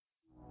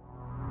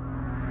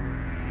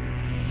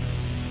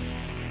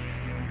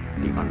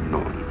The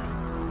unknown.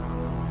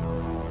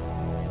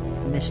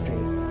 Mystery.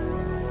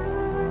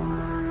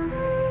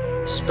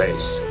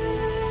 Space.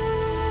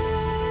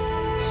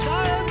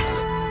 Science!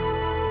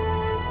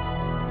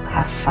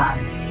 Have fun.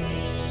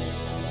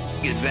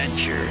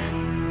 Adventure.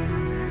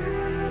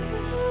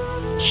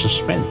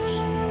 Suspense.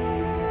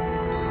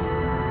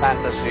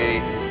 Fantasy.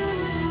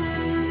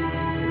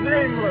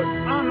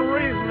 Nameless,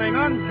 unreasoning,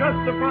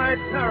 unjustified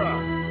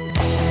terror.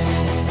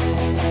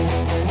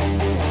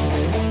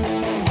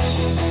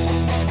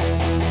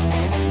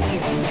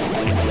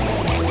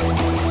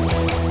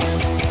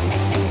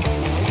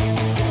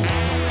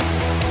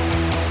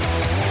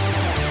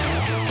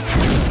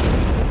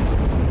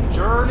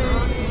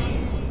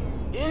 Journey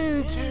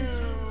into.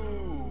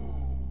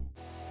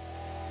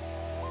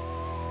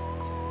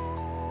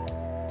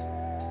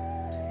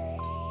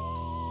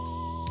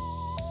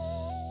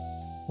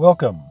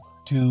 Welcome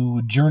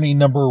to journey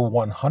number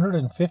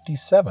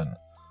 157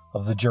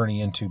 of the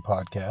Journey Into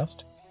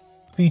podcast,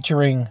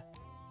 featuring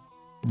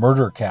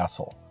Murder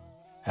Castle,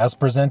 as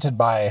presented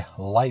by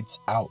Lights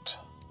Out.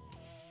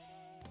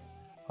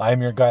 I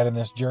am your guide in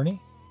this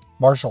journey,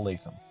 Marshall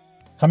Latham,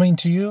 coming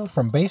to you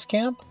from base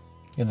camp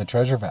in the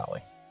Treasure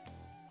Valley.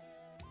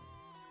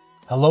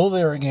 Hello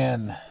there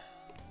again,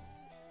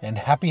 and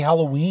happy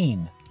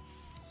Halloween.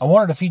 I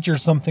wanted to feature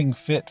something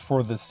fit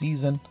for the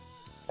season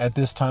at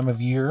this time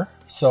of year,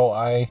 so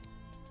I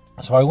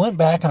went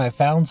back and I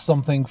found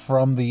something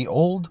from the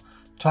old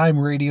time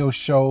radio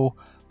show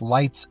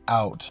Lights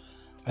Out.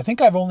 I think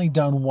I've only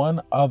done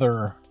one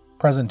other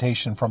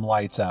presentation from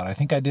Lights Out. I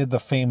think I did the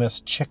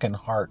famous Chicken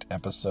Heart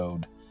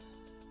episode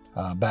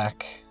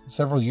back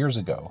several years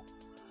ago.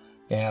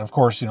 And of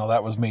course,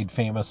 that was made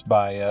famous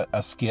by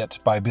a skit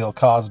by Bill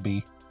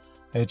Cosby,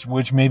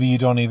 which maybe you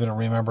don't even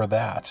remember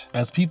that,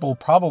 as people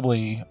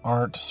probably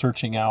aren't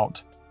searching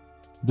out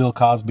Bill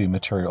Cosby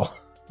material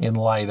in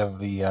light of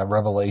the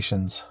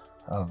revelations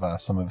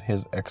of some of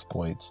his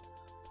exploits.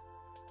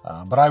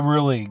 But I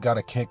really got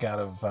a kick out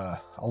of a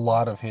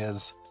lot of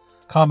his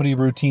comedy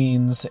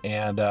routines,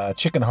 and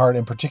Chicken Heart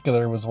in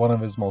particular was one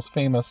of his most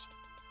famous.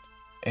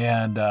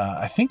 And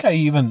I think I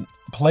even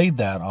played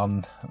that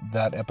on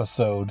that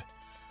episode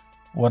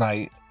when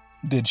I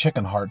did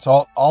Chicken Heart.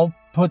 So I'll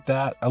put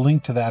a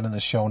link to that in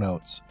the show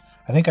notes.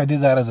 I think I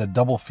did that as a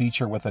double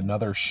feature with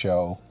another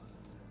show.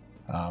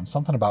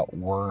 Something about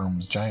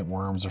worms, giant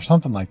worms, or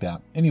something like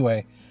that.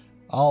 Anyway,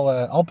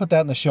 I'll put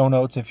that in the show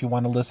notes if you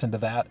want to listen to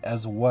that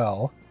as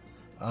well.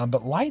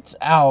 But Lights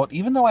Out,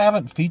 even though I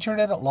haven't featured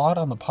it a lot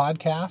on the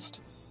podcast,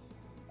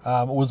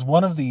 was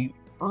one of the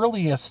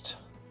earliest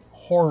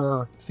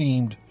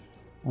horror-themed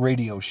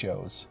radio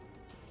shows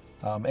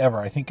ever.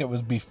 I think it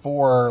was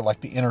before like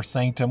the Inner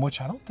Sanctum,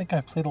 which I don't think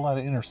I've played a lot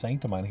of Inner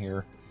Sanctum on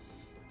here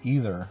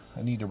either.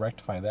 I need to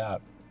rectify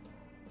that.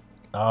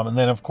 And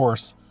then, of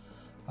course,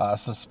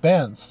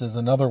 Suspense is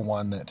another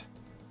one that,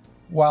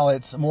 while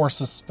it's more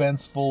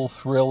suspenseful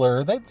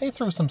thriller, they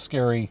threw some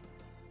scary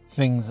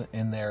things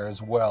in there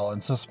as well.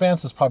 And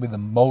Suspense is probably the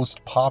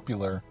most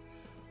popular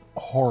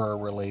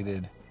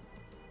horror-related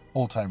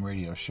old-time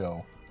radio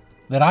show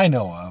that I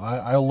know of.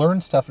 I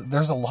learned stuff.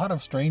 There's a lot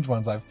of strange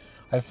ones.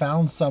 I've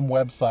found some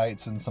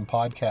websites and some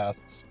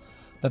podcasts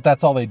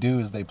that's all they do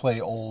is they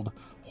play old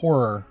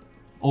horror,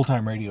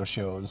 old-time radio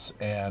shows.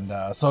 And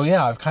so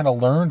yeah, I've kind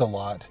of learned a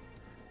lot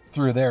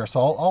through there. So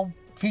I'll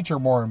feature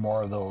more and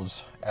more of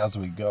those as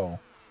we go.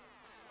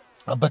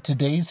 But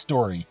today's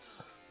story,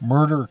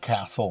 Murder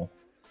Castle,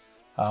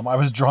 I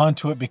was drawn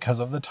to it because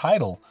of the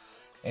title.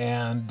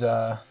 And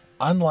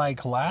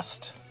unlike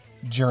last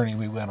journey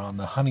we went on,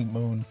 the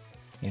Honeymoon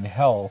in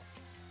Hell,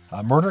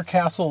 Murder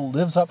Castle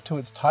lives up to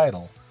its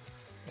title.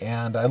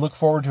 And I look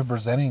forward to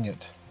presenting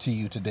it to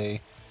you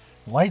today.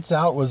 Lights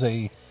Out was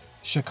a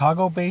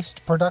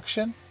Chicago-based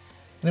production,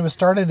 and it was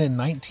started in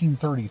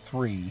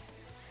 1933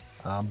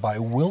 by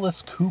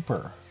Willis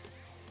Cooper,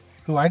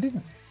 who I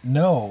didn't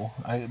know.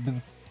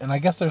 And I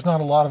guess there's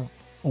not a lot of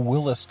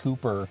Willis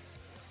Cooper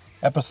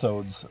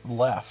episodes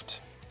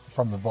left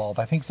from the vault.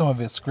 I think some of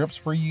his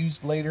scripts were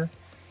used later,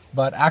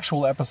 but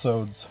actual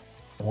episodes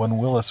when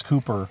Willis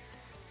Cooper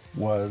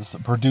was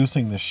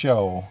producing the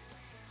show,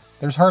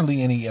 there's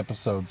hardly any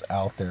episodes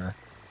out there.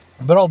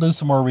 But I'll do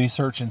some more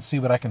research and see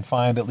what I can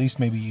find, at least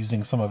maybe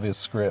using some of his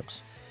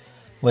scripts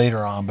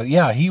later on. But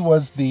yeah, he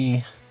was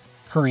the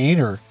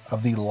creator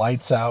of the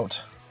Lights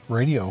Out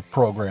radio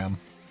program,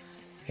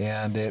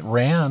 and it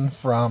ran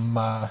from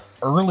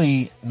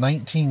early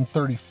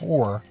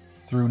 1934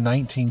 through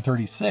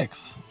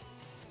 1936.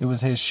 It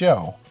was his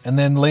show. And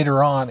then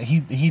later on,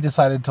 he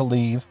decided to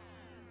leave,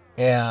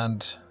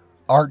 and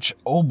Arch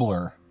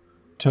Oboler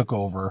took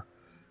over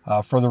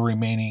for the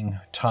remaining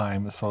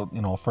time. So,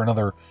 for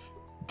another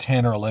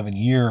 10 or 11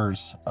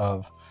 years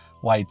of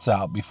Lights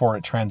Out before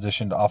it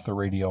transitioned off the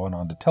radio and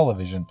onto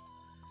television.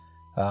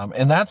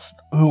 And that's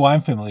who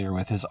I'm familiar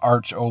with, is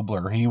Arch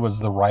Oboler. He was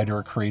the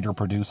writer, creator,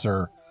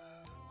 producer,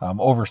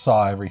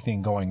 oversaw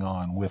everything going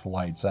on with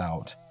Lights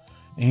Out.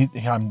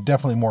 I'm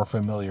definitely more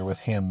familiar with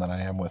him than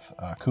I am with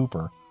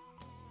Cooper.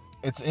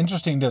 It's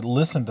interesting to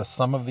listen to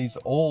some of these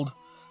old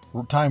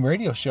time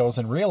radio shows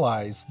and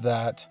realized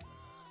that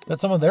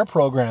some of their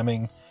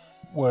programming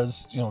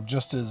was,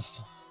 just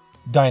as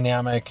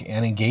dynamic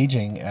and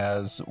engaging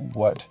as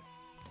what.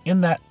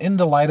 In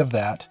the light of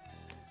that,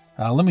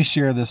 let me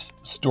share this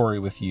story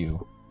with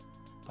you.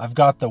 I've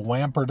got the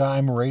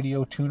Wamperdime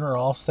radio tuner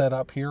all set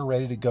up here,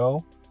 ready to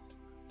go.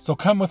 So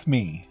come with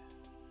me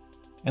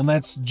and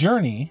let's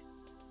journey,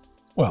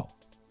 well,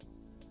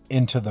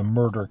 into the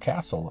murder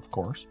castle, of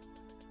course.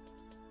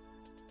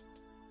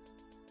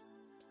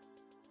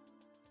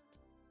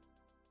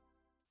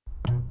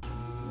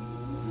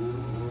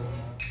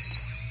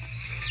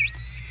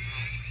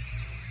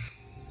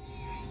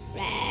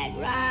 Red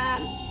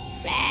rum,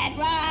 red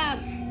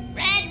rum,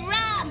 red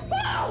rum,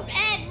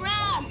 red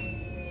rum,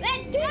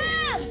 red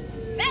rum,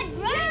 red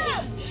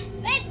rum,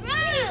 red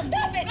rum,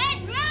 stop it,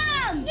 red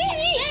rum,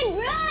 red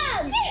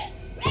rum,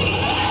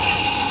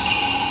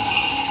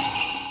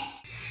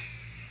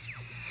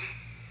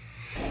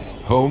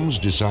 Holmes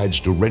decides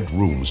to rent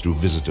rooms to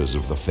visitors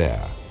of the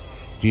fair.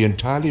 He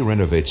entirely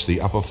renovates the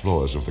upper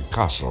floors of the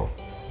castle,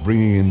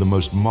 bringing in the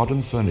most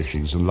modern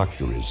furnishings and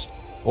luxuries,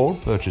 all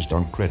purchased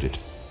on credit,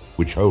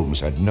 which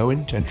Holmes had no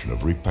intention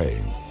of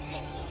repaying.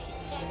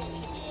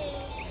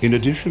 In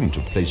addition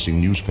to placing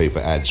newspaper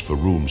ads for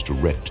rooms to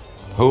rent,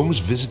 Holmes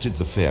visited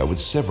the fair with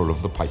several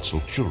of the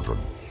Peitzel children,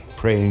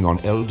 preying on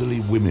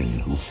elderly women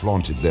who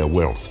flaunted their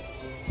wealth,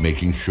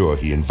 making sure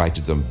he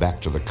invited them back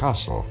to the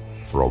castle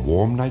for a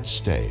warm night's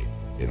stay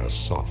in a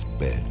soft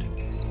bed.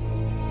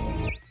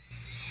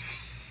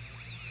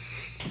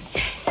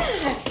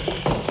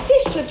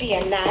 This would be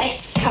a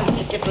nice,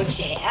 comfortable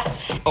chair.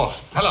 Oh,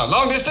 hello,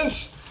 long distance?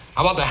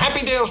 I want the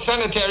Happydale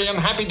Sanitarium,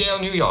 Happydale,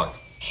 New York.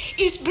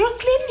 Is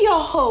Brooklyn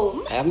your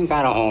home? I haven't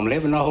got a home.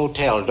 Live in a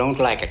hotel. Don't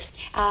like it.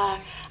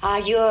 Are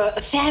your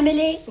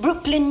family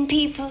Brooklyn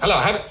people? Hello,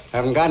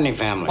 Haven't got any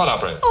family. What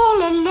up, Ray? All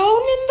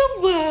alone in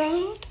the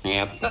world?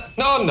 Yep.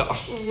 No.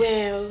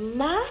 Well,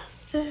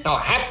 Martha. No,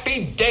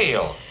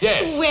 Happydale,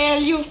 yes.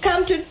 Well, you've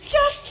come to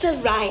just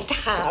the right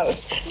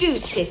house. Do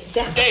sit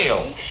down.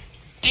 Dale.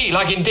 D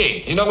like in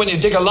dig. You know when you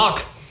dig a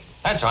lock?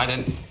 That's right,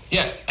 and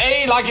yeah,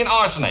 A like in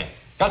arsenic.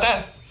 Got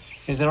that?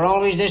 Is there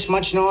always this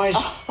much noise?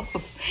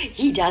 Oh,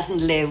 he doesn't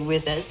live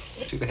with us.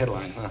 See the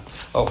headline, huh?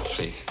 Oh,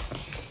 see.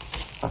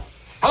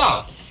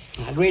 Hello.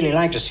 I'd really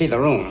like to see the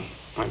room.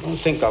 I don't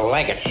think I'll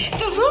like it.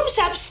 The room's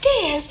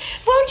upstairs.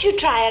 Won't you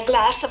try a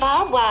glass of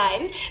our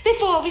wine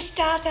before we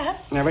start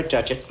up? Never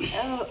touch it.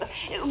 Oh,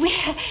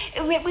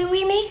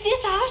 we make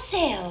this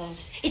ourselves.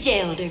 It's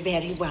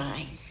elderberry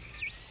wine.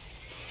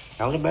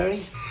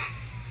 Elderberry?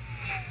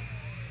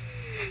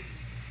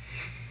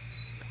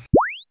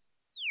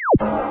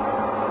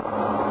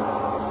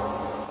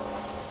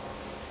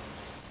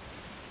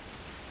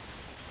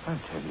 I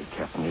tell you,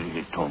 Captain,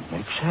 it don't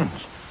make sense.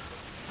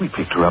 We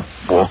picked her up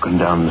walking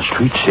down the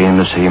street saying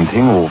the same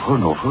thing over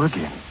and over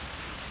again.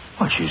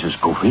 Why, she's as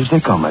goofy as they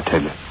come, I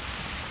tell you.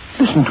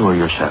 Listen to her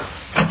yourself.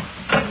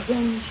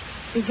 Revenge,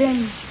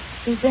 revenge,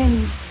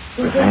 revenge,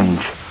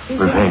 Revenge,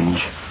 revenge,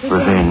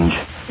 revenge.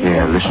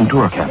 Yeah, listen to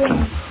her,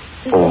 Captain.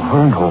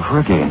 Over and over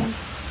again.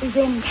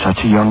 revenge, Such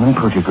a young and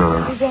pretty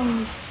girl.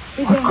 revenge,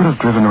 What could have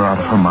driven her out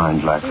of her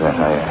mind like that,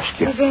 I ask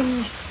you?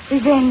 revenge,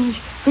 revenge,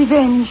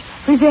 revenge,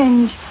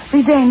 revenge,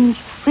 revenge,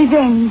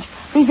 revenge,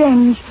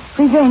 revenge,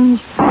 revenge.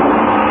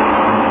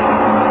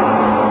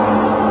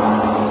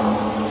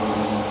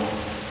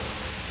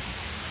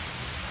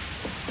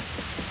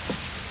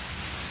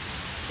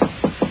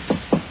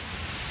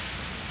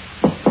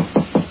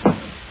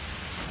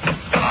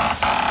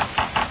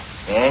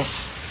 Yes?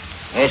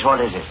 Yes,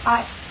 what is it?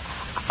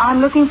 I'm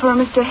looking for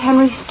Mr.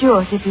 Henry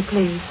Stewart, if you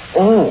please.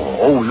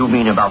 Oh, you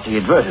mean about the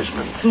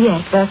advertisement?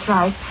 Yes, that's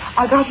right.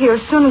 I got here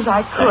as soon as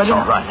I could.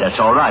 That's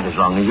all right. As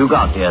long as you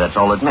got here, that's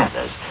all that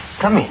matters.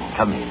 Come in.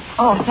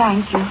 Oh,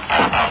 thank you.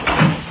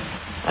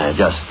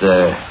 Just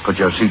put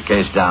your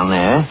suitcase down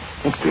there.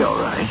 It'll be all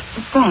right.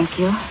 Thank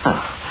you.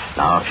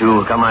 Now, if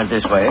you come right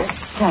this way.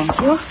 Thank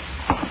you.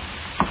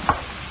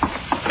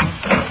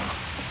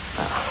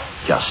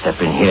 Just step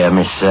in here,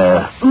 Miss...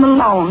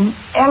 Malone.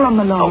 Ella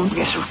Malone. Oh,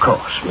 yes, of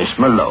course. Miss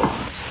Malone.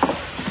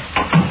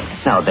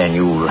 Now, then,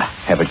 you'll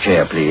have a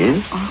chair,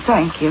 please. Oh,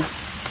 thank you.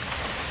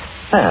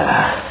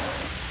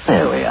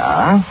 There we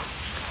are.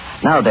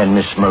 Now, then,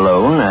 Miss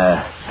Malone,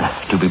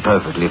 to be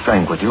perfectly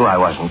frank with you, I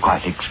wasn't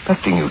quite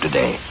expecting you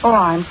today. Oh,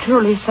 I'm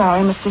truly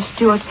sorry, Mr.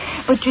 Stewart.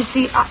 But you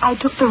see, I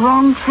took the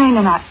wrong train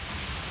and I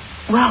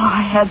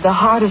had the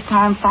hardest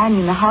time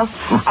finding the house.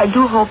 I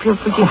do hope you'll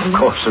forgive me.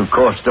 Of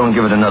course. Don't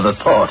give it another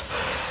thought.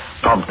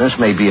 Promptness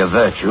may be a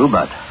virtue,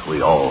 but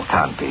we all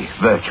can't be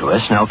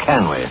virtuous, now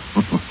can we?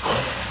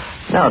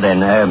 Now then,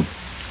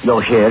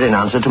 you're here in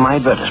answer to my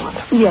advertisement.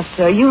 Yes,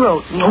 sir. You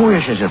wrote me. Oh,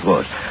 yes, of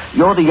course.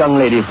 You're the young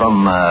lady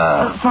from,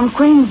 From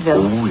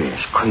Queensville. Oh, yes,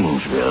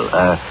 Queensville.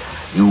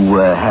 You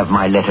have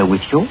my letter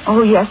with you?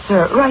 Oh, yes,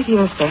 sir. Right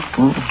here, sir.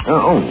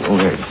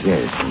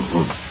 Yes.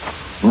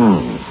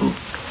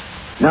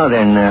 Now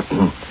then,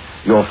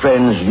 your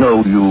friends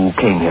know you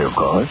came here, of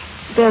course.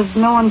 There's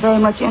no one very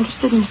much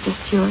interested,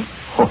 Mr. Stewart.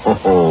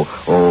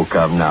 Oh,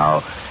 come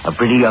now. A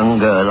pretty young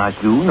girl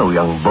like you, no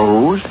young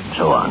beaux, and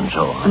so on and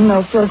so on.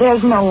 No, sir,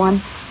 there's no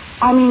one.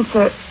 I mean,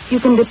 sir, you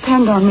can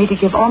depend on me to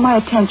give all my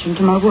attention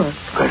to my work.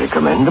 Very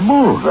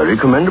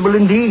commendable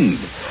indeed.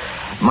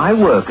 My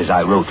work, as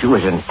I wrote you,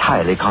 is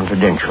entirely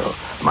confidential.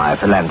 My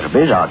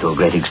philanthropies are, to a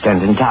great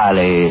extent,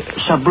 entirely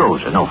sub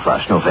rosa. No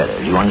fuss, no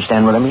feathers. You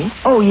understand what I mean?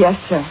 Oh, yes,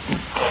 sir.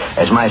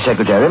 As my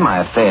secretary,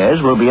 my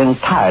affairs will be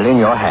entirely in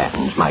your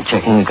hands. My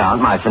checking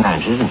account, my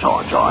finances, and so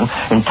on,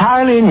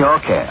 entirely in your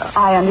care.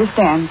 I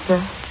understand, sir.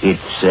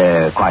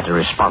 It's quite a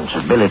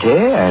responsibility,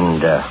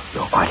 and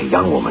you're quite a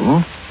young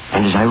woman.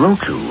 And as I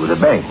wrote you, the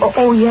bank...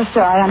 Oh, yes,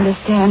 sir, I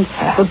understand.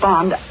 The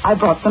bond, I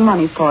brought the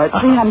money for it,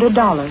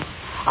 $300.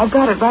 I've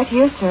got it right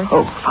here, sir.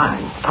 Oh,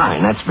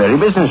 fine. That's very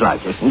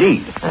businesslike, yes,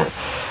 indeed.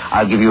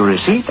 I'll give you a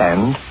receipt,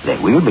 and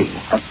there we'll be.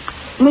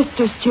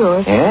 Mr.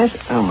 Stewart. Yes?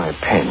 Oh, my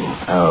pen.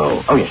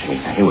 Oh, yes,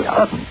 here we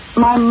are.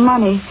 My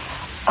money.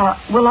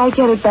 Will I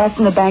get it back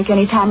from the bank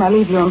any time I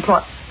leave your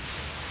employ...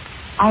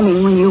 I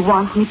mean, when you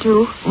want me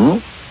to?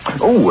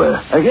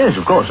 Oh, yes,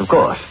 of course.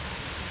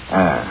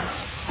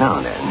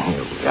 Now then,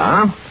 here we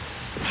are.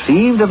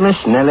 Received of Miss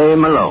Nellie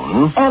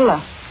Malone.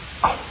 Ella.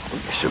 Oh,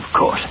 yes, of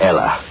course,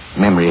 Ella.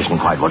 Memory isn't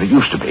quite what it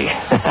used to be.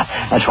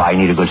 That's why I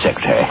need a good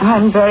secretary.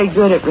 I'm very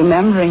good at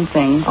remembering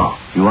things. Oh,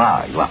 you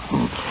are.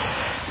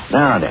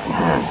 Now then,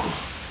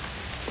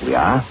 here we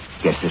are.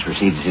 Guess this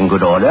receipt is in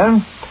good order.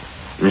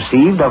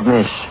 Received of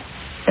Miss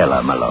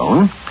Ella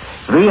Malone.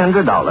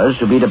 $300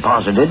 to be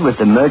deposited with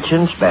the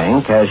Merchants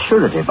Bank as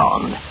surety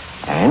bond,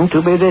 and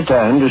to be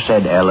returned to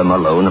said Ella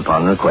Malone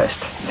upon request.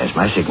 There's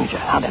my signature.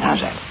 Now then, how's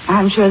that?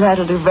 I'm sure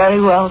that'll do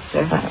very well,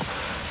 sir.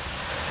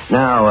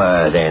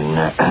 Now, then,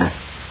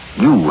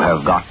 you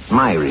have got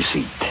my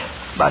receipt,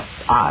 but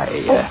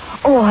I...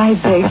 I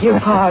beg your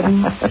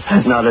pardon.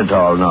 Not at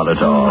all.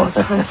 Of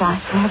course, I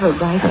have it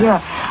right here.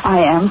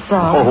 I am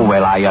sorry. Oh,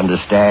 well, I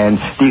understand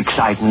the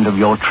excitement of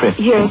your trip.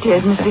 Here it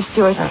is, Mr.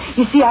 Stewart.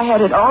 You see, I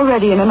had it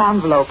already in an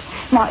envelope.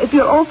 Now, if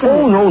you're open...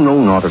 Oh, no,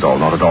 not at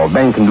all.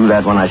 Ben can do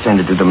that when I send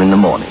it to them in the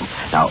morning.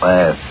 Now,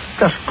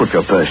 just put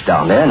your purse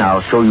down there, and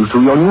I'll show you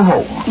through your new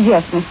home.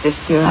 Yes, Mr.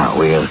 Stewart. Now,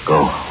 we'll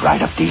go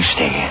right up these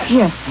stairs.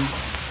 Yes, sir.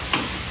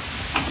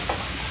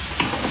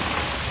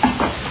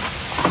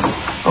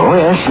 Oh,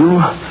 yes,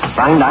 you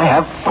find I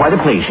have quite a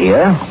place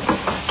here.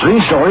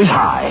 3 stories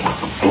high,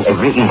 and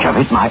every inch of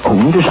it my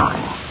own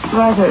design.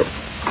 Rather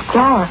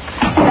dark.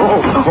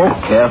 Oh,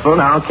 careful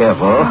now.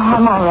 Oh,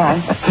 I'm all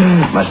right.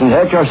 Mustn't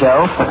hurt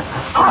yourself.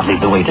 Hardly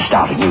the way to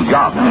start a new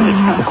job, is it?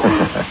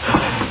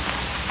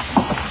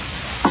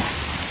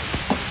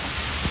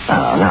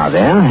 Now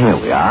then, here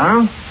we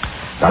are.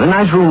 Got a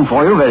nice room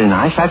for you, very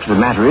nice. Fact of the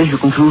matter is, you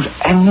can choose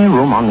any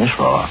room on this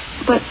floor.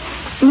 But,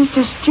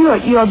 Mr.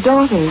 Stewart, your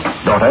daughters...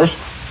 Daughters?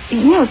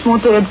 Yes,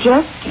 won't they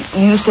object?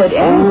 You said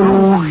any...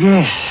 Oh,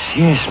 yes,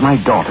 my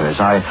daughters.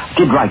 I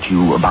did write to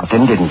you about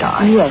them, didn't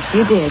I? Yes,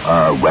 you did.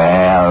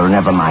 Well,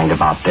 never mind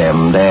about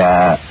them.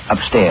 They're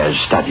upstairs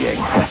studying.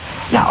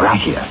 Now,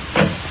 right here.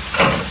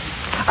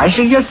 I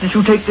suggest that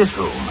you take this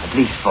room, at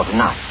least for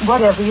tonight.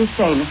 Whatever you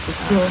say, Mr.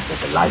 Stewart.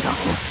 Get the light on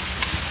here.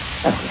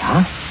 There we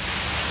are.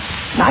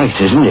 Nice,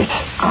 isn't it?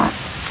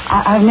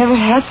 I've never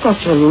had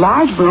such a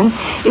large room.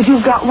 If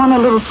you've got one a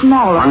little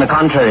smaller... On the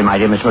contrary, my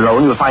dear Miss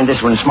Malone, you'll find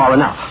this one small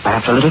enough.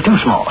 Perhaps a little too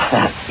small.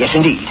 Yes,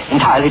 indeed.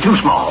 Entirely too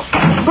small.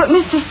 But,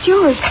 Mr.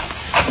 Stewart...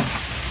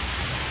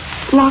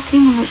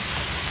 Locking the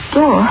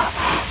door...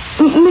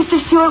 Mr.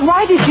 Stewart,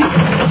 why did you...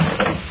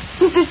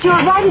 Mr.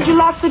 Stewart, why did you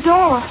lock the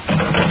door?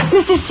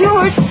 Mr.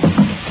 Stewart...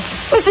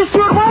 Mr.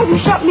 Stewart, why have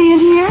you shut me in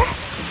here?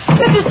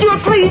 Mr.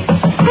 Stewart, please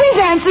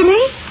answer me.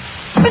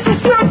 Mr.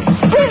 Stewart,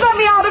 please let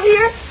me out of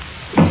here.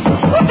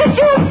 Mr.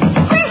 Stewart,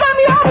 please let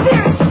me out of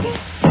here.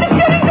 It's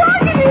getting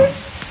dark in here.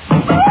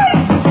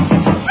 Please!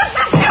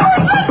 Mr.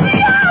 Stewart, let me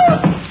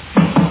out!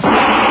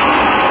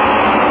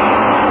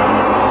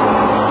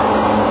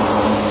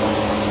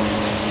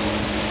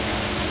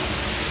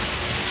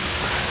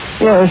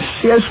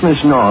 Yes, Miss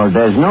Nord.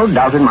 There's no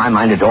doubt in my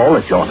mind at all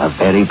that you're the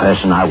very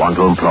person I want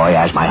to employ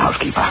as my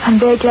housekeeper. I'm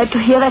very glad to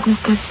hear that,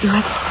 Mr.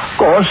 Stewart. Of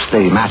course,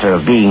 the matter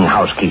of being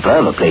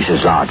housekeeper, the place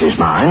as large as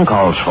mine,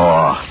 calls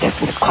for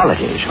definite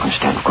qualities, you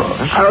understand, of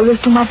course. I'll always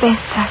do my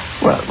best, sir.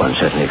 Well, one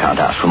certainly can't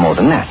ask for more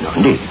than that, no,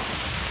 indeed.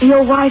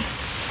 Your wife,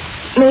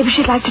 maybe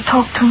she'd like to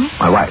talk to me.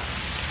 My wife?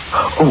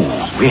 Oh,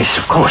 yes,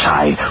 of course.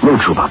 I wrote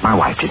you about my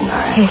wife, didn't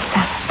I? Yes,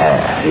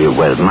 sir.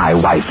 Well, my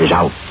wife is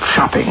out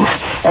shopping.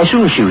 As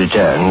soon as she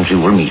returns, you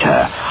will meet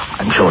her.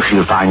 I'm sure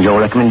she'll find your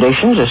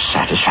recommendations as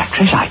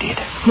satisfactory as I did.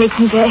 Makes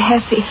me very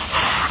happy.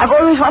 I've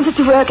always wanted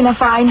to work in a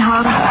fine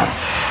house.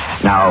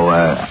 Now,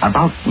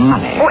 about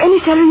money. Oh, any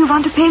salary you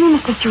want to pay me,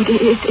 Mr. Stewart,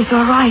 it's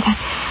all right.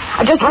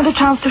 I just want a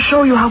chance to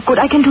show you how good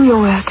I can do your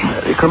work.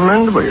 Very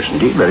commendable, yes,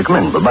 indeed, very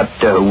commendable. But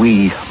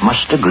we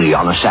must agree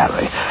on a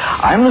salary.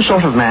 I'm the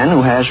sort of man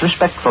who has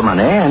respect for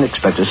money and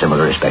expects a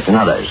similar respect in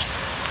others.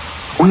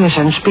 Oh, yes,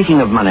 and speaking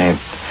of money,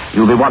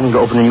 you'll be wanting to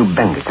open a new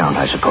bank account,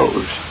 I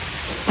suppose.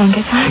 Bank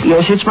account?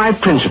 Yes, it's my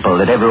principle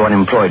that everyone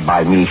employed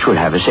by me should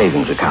have a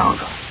savings account.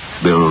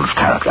 builds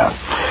character.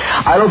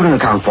 I'll open an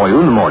account for you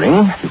in the morning.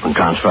 You can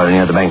transfer any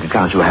other bank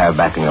accounts you have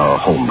back in your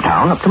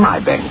hometown up to my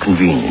bank.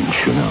 Convenience,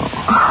 you know.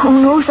 Oh,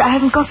 no, sir, I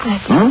haven't got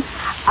that.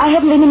 I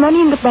haven't any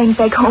money in the bank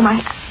back home.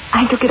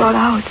 I took it all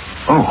out.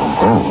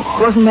 Oh.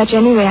 Wasn't much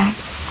anyway. I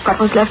got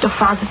what's left of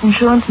Father's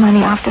insurance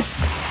money after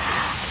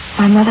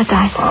my mother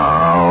died.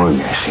 Oh,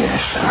 yes.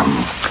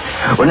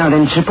 Well, now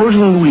then, supposing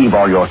you leave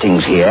all your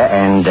things here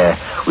and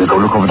we'll go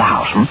look over the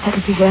house,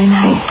 That'll be very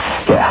nice.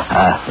 Here,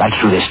 right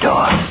through this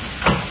door.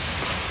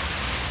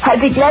 I'd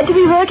be glad to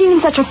be working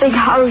in such a big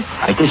house.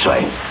 Right this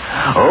way.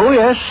 Oh,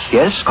 yes,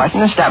 quite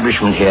an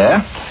establishment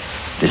here.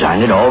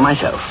 Designed it all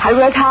myself. I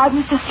work hard,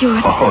 Mr.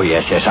 Stewart. Oh,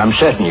 yes, I'm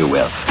certain you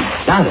will.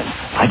 Now then,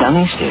 right down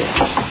these stairs.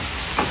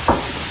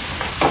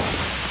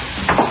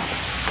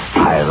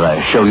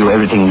 I'll show you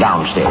everything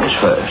downstairs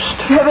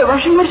first. You have a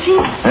washing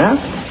machine? Huh?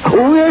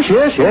 Oh, yes.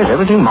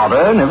 Everything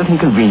modern, everything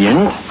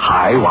convenient.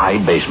 High,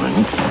 wide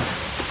basement.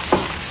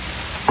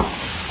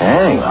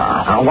 There you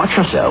are. Now, watch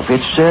yourself.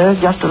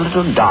 It's just a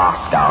little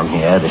dark down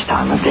here this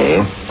time of day.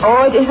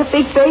 Oh, it is a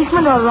big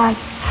basement, all right.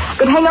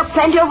 Could hang up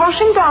plenty of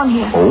washing down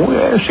here. Oh,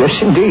 yes,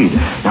 indeed.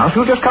 Now, if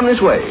you'll just come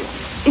this way.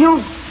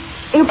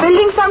 You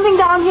building something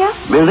down here?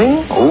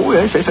 Building? Oh,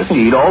 yes,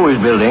 indeed. Always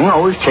building,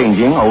 always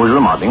changing, always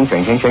remodeling.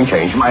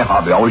 Change. My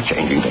hobby, always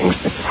changing things.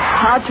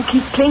 Hard to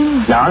keep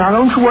clean. Now,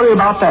 don't you worry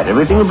about that.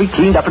 Everything will be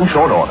cleaned up in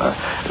short order.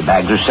 The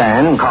bags of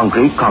sand and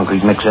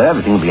concrete mixer,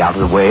 everything will be out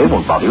of the way.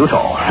 Won't bother you at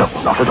all. No,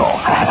 not at all.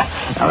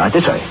 Now, right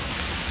this way.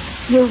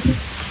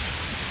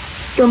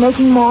 You're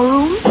making more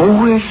room?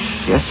 Oh,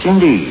 yes,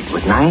 indeed.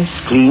 With nice,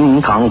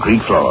 clean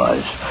concrete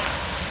floors.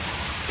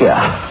 Here,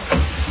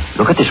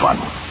 look at this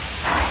one.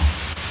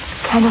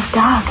 Kind of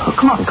dark. Oh,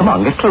 come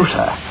on, get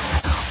closer.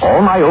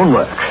 All my own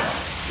work.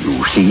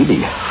 You see,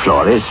 the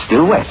floor is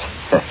still wet.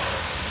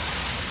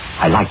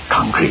 I like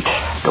concrete,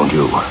 don't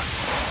you?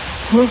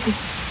 Yes,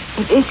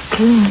 it is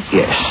clean.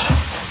 Yes,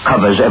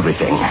 covers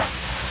everything.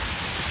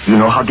 You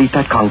know how deep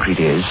that concrete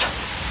is?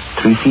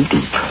 3 feet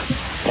deep.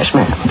 Yes,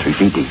 ma'am, 3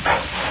 feet deep.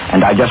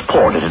 And I just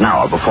poured it an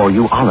hour before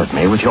you honored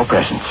me with your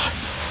presence.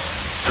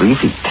 3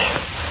 feet.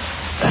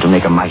 That'll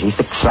make a mighty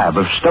thick slab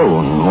of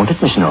stone, won't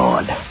it, Miss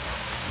Nord?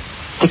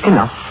 Thick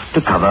enough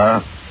to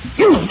cover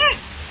you.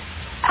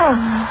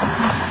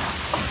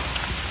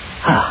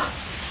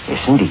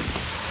 Yes, indeed.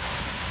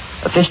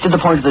 A fist to the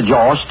point of the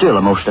jaw, still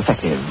a most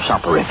effective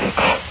soporific.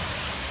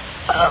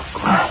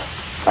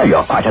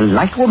 You're quite a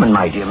light woman,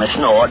 my dear Miss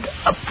Nord.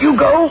 Up you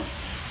go,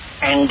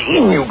 and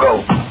in you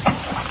go.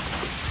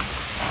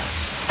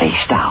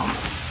 Face down.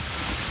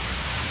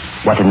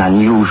 What an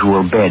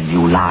unusual bed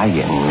you lie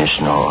in, Miss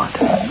Nord.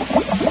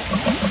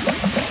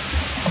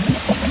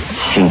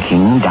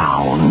 Sinking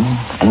down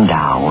and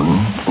down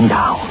and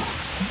down.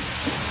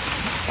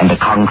 And the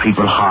concrete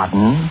will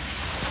harden,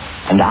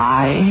 and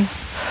I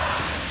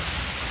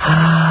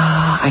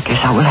guess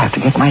I will have to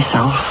get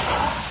myself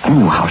a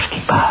new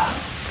housekeeper.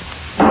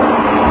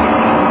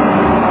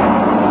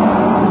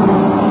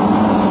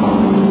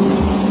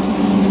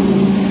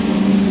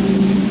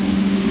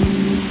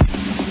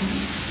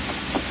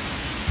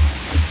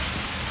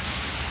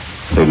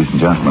 Ladies and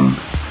gentlemen,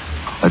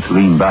 let's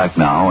lean back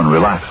now and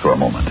relax for a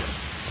moment.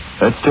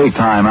 Let's take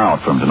time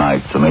out from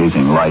tonight's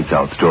amazing Lights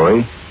Out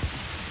story.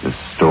 The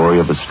story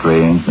of a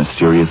strange,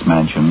 mysterious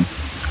mansion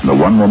and the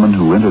one woman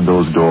who entered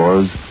those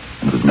doors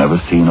and was never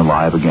seen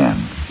alive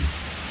again.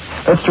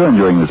 Let's turn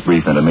during this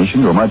brief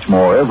intermission to a much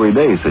more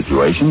everyday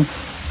situation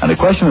and a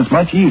question that's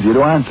much easier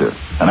to answer.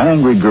 An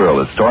angry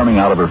girl is storming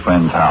out of her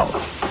friend's house.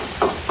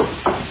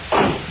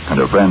 And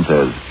her friend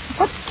says,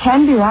 "What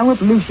can be wrong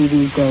with Lucy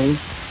these days?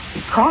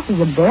 She crosses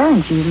a bear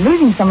and she's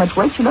losing so much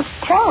weight she looks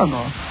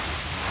terrible.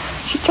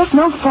 She's just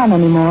no fun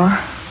anymore."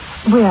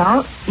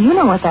 Well, you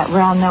know what that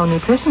well-known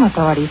nutrition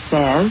authority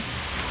says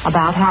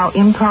about how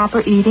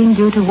improper eating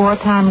due to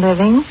wartime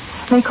living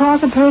may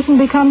cause a person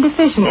to become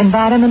deficient in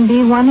vitamin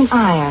B1 and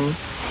iron,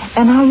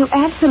 and how you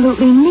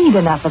absolutely need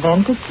enough of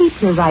them to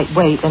keep your right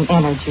weight and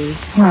energy.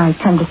 Why,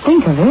 come to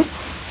think of it,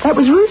 that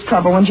was Ruth's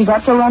trouble when she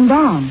got so run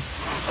down.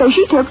 So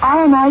she took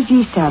ironized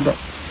yeast tablets.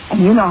 And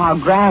you know how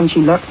grand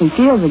she looks and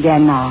feels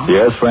again now.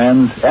 Yes,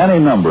 friends, any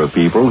number of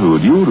people who,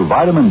 due to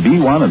vitamin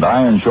B1 and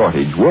iron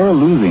shortage, were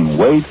losing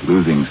weight,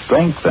 losing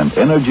strength and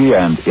energy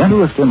and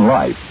interest in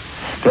life,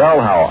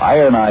 tell how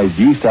ironized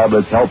yeast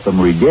tablets help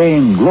them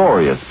regain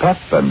glorious pep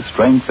and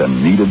strength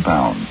and needed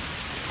pounds.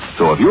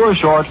 So if you're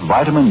short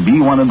vitamin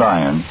B1 and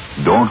iron,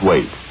 don't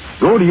wait.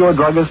 Go to your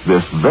druggist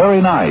this very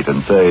night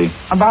and say,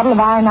 "A bottle of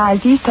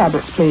ironized yeast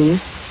tablets,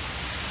 please."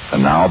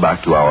 And now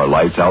back to our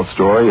Lights Out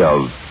story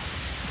of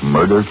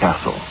Murder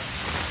Castle.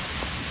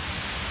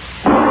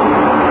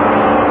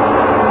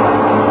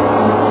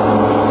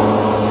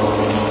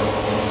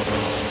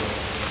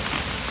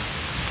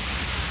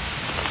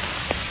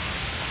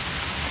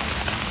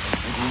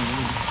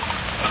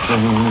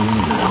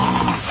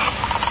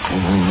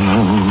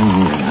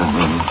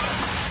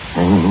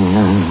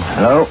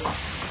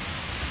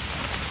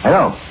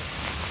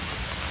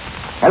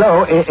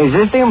 Hello, is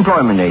this the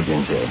employment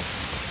agency?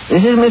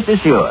 This is Mr.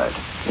 Stewart.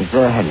 It's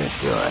Henry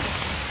Stewart.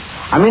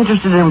 I'm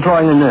interested in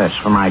employing a nurse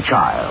for my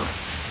child.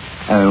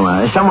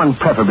 Someone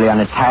preferably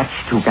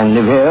unattached who can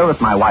live here with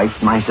my wife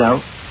and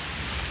myself.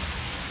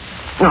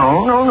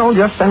 No,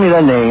 just send me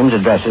their names,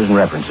 addresses, and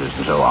references,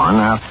 and so on.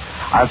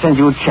 I'll send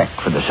you a check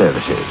for the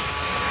services.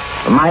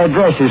 My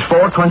address is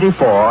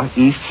 424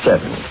 East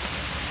 7th.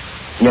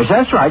 Yes,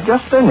 that's right,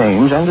 just their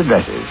names and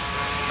addresses.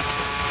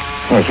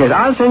 Yes,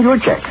 I'll send you a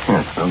check.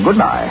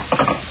 Goodbye.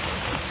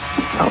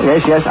 Oh,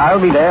 yes,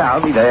 I'll be there.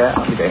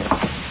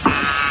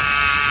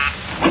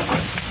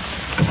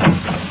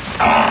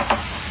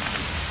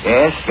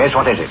 Yes,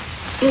 what is it?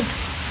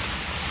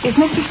 Is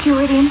Mr.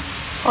 Stewart in?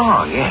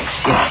 Oh, yes,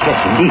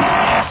 indeed.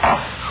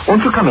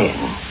 Won't you come in?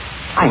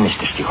 I'm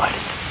Mr. Stewart.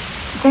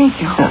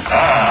 Thank you.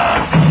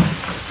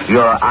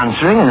 You're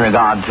answering in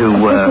regard to...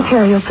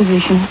 Secretarial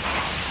position.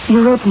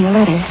 You wrote me a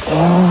letter.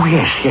 Oh,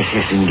 yes,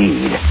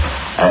 indeed.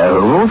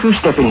 Won't you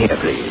step in here,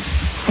 please?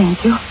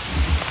 Thank you.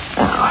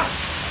 Now,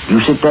 you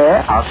sit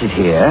there, I'll sit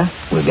here.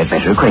 We'll get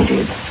better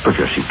acquainted. Put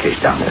your suitcase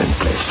down there in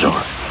place, so.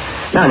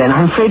 Now then,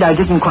 I'm afraid I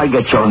didn't quite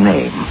get your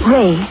name.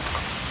 Ray.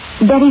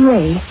 Betty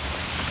Ray.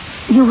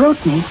 You wrote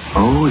me.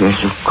 Oh,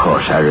 yes, of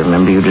course. I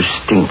remember you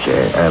distinctly.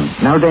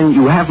 Now then,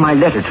 you have my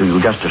letter to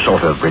you just to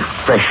sort of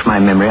refresh my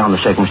memory on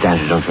the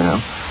circumstances, don't you know?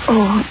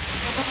 Oh,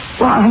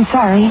 well, I'm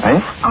sorry. Eh?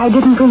 I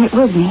didn't bring it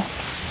with me.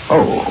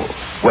 Oh,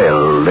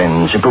 well,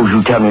 then suppose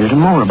you tell me a little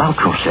more about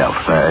yourself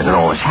and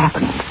all that's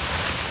happened.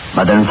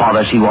 Mother and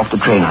father see you off the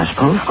train, I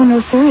suppose? Oh,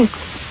 no, sir.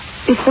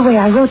 It's the way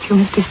I wrote you,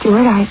 Mr.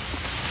 Stewart.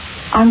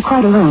 I'm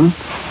quite alone.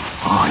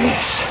 Oh,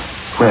 yes.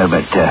 Well,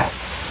 but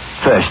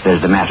first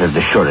there's the matter of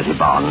the surety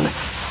bond.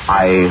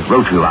 I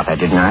wrote you about that,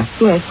 didn't I?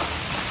 Yes.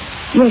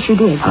 Yes, you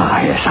did.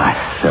 Ah, yes, I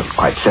felt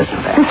quite certain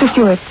of that. Mr.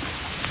 Stewart,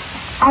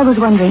 I was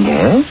wondering...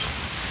 Yes?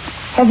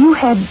 Have you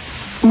had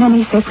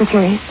many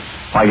secretaries?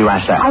 Why do you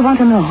ask that? I want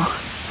to know.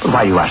 But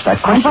why do you ask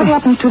that question? And what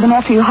happens to them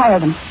after you hire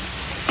them?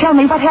 Tell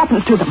me, what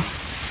happens to them?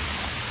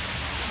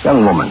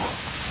 Young woman,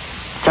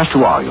 just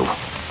who are you?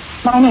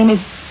 My name is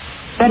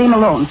Betty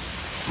Malone.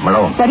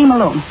 Malone? Betty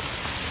Malone.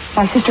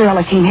 My sister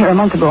Ella came here a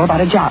month ago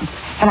about a job,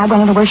 and I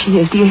want to know where she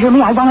is. Do you hear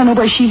me? I want to know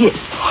where she is.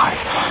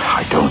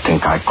 I don't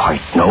think I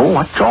quite know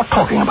what you're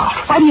talking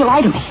about. Why do you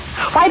lie to me?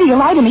 Why do you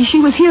lie to me? She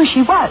was here.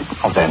 She was.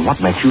 Oh, then what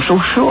makes you so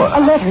sure?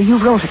 A letter you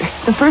wrote her.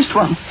 The first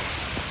one.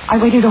 I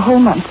waited a whole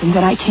month, and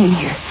then I came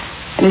here.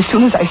 And as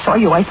soon as I saw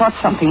you, I thought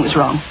something was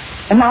wrong.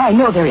 And now I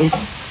know there is.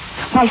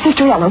 My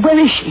sister Ella, where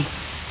is she?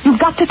 You've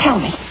got to tell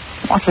me.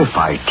 What if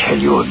I tell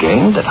you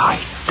again that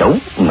I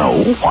don't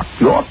know what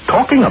you're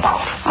talking about?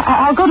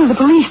 I'll go to the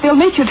police. They'll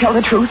make you tell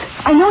the truth.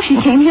 I know she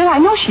came here. I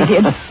know she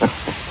did.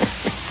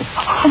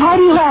 And why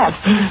do you laugh?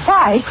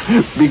 Why?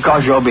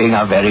 Because you're being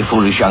a very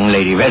foolish young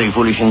lady. Very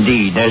foolish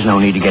indeed. There's no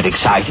need to get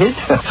excited.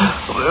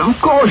 Of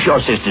course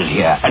your sister's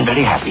here, and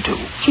very happy, too.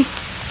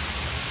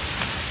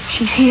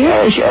 She's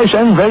here? Yes,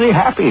 and very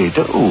happy,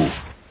 too.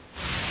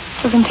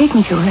 So then take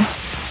me to her.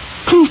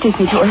 Please take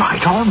me to her.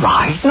 All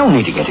right. No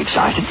need to get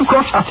excited. Of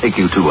course I'll take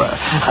you to her.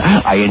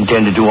 I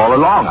intended to all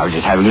along. I was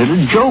just having a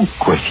little joke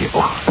with you.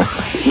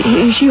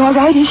 Is she all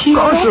right? Is she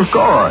all right? Of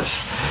course.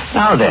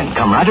 Now then,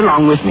 come right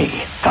along with me.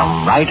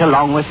 Come right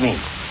along with me.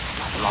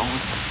 Right along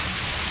with me.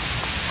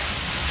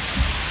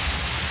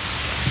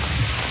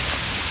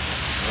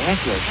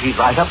 Yes, she's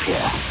right up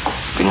here.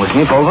 Been with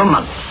me for over a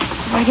month.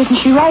 Why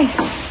didn't she write?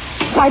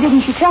 Why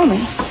didn't you tell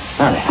me?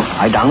 Now then,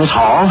 right down this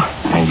hall,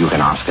 and you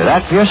can ask her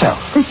that for yourself.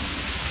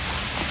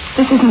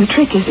 This isn't a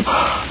trick, is it?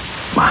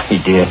 My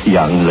dear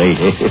young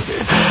lady,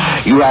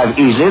 you have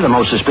easily the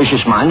most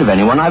suspicious mind of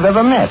anyone I've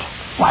ever met.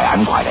 Why,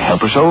 I'm quite a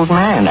helpless old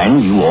man,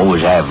 and you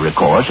always have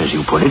recourse, as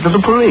you put it, to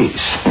the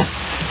police.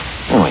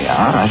 Here we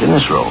are, right in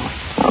this room.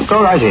 Now,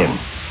 go right in.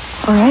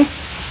 All right.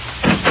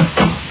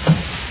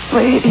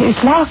 Well,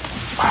 it's locked.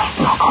 Well,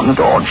 knock on the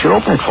door, and she'll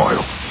open it for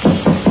you.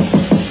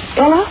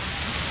 Ella?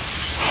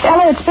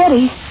 Ella, it's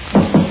Betty.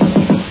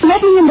 Let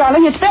me in,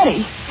 darling, it's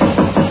Betty.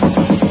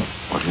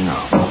 What do you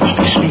know? Must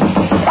be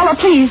sleeping. Ella,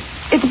 please.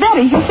 It's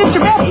Betty, your sister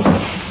Betty.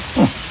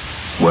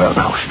 Well,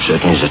 now, she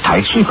certainly is a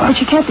tight sleeper. But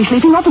she can't be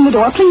sleeping. Open the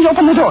door. Please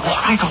open the door.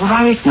 All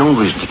right. No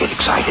reason to get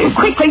excited.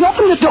 Quickly,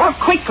 open the door,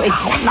 quickly.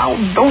 Now,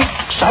 don't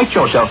excite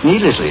yourself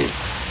needlessly.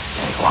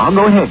 There you are.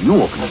 Go ahead.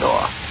 You open the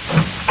door.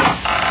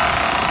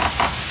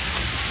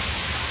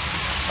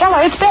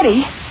 Ella, it's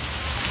Betty.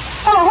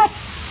 Ella, what?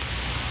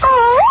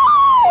 Oh!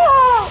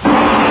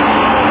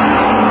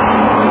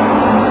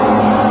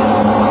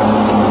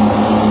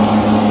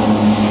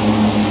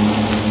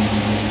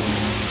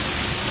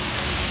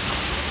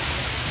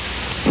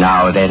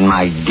 Now then,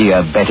 my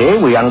dear Betty,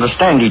 we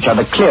understand each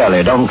other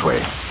clearly, don't we?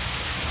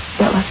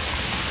 Ella.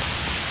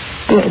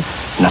 Dead.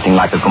 Nothing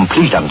like a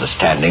complete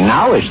understanding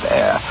now, is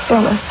there?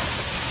 Ella.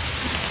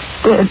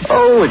 Dead.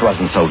 Oh, it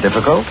wasn't so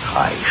difficult.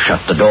 I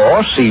shut the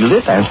door, sealed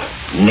it, and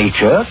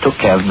nature took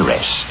care of the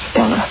rest.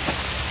 Ella.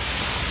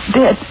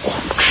 Dead.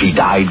 She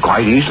died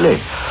quite easily.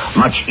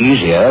 Much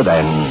easier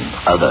than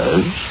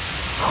others.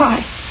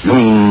 Why? You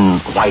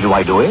mean, why do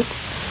I do it?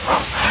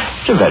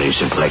 It's a very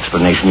simple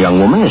explanation, young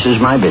woman. This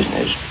is my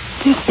business.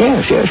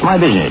 Yes, my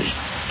business.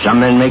 Some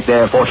men make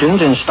their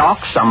fortunes in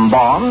stocks, some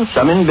bonds,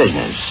 some in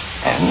business.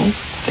 And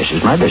this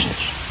is my business.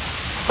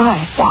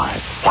 Why?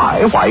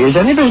 Why is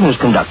any business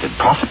conducted?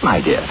 Profit,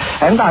 my dear.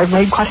 And I've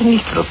made quite a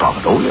neat little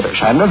profit. Oh, yes,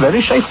 and a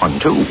very safe one,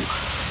 too.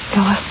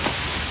 Ella,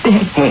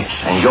 dead. Yes,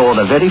 and you're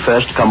the very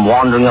first to come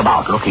wandering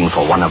about looking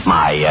for one of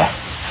my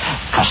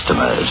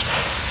customers.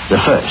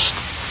 The first,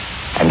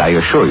 and I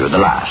assure you,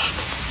 the last.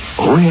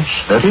 Oh, yes,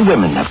 30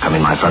 women have come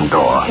in my front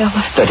door.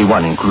 Ella.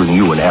 31, including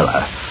you and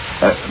Ella.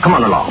 Come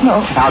on along. No.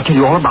 I'll tell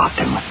you all about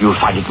them. You'll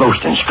find it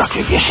most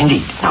instructive. Yes,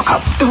 indeed. Now,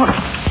 come.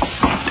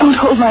 Don't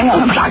hold my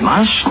arm. But I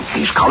must.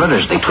 These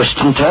collars, they twist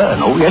and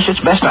turn. Oh, yes, it's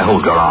best I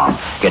hold your arm.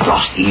 Get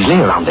lost easily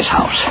around this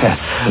house.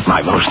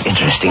 My most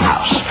interesting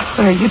house.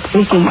 Where are you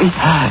taking me?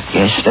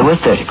 Yes, there were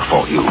 30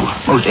 before you.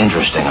 Most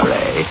interesting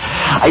array.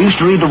 I used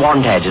to read the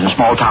want ads in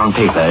small-town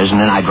papers, and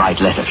then I'd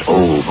write letters.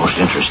 Oh, most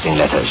interesting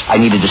letters. I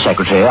needed a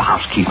secretary, a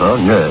housekeeper,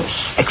 nurse,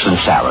 excellent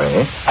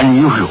salary,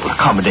 unusual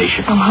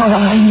accommodation. Oh,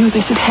 I knew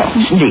this had happened.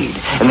 Indeed.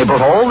 And they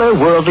brought all their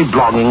worldly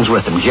belongings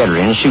with them,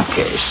 generally in a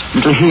suitcase.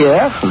 Little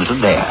here,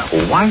 little there.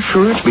 Oh, I'm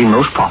sure it's been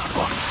most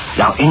profitable.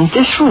 Now, in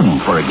this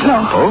room, for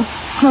example...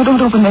 No, don't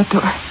open that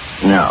door.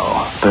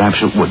 No, perhaps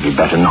it would be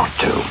better not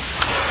to.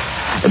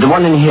 The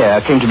one in here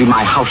came to be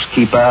my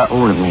housekeeper.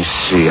 Oh, let me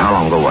see. How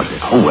long ago was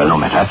it? Oh, well, no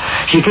matter.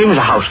 She came as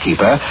a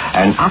housekeeper,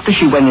 and after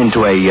she went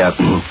into a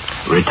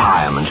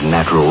retirement in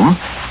that room,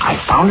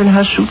 I found in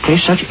her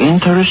suitcase such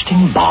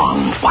interesting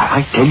bonds. Why,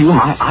 I tell you,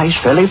 my eyes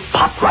fairly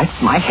popped right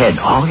in my head.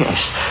 Oh,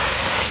 yes.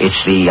 It's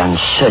the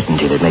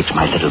uncertainty that makes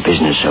my little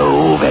business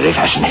so very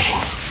fascinating.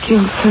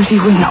 Killed 30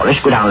 women. Now,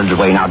 let's go down a little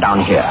way now,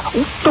 down here.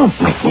 Oh, don't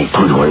make me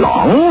pull you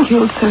along.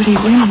 Killed 30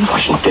 women. It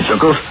wasn't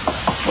difficult.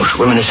 Most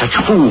women are such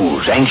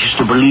fools, anxious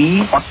to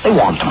believe what they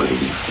want to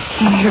believe.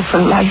 Came here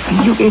for life,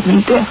 and you gave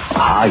them death.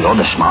 Ah, you're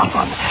the smart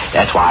one.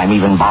 That's why I'm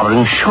even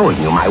bothering showing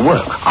you my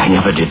work. I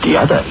never did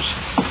the others.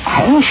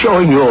 And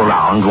showing you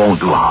around won't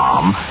do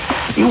harm.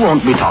 You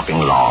won't be talking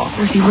long.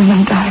 30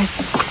 women died.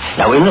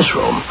 Now, in this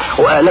room...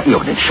 Oh, let me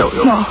open it and show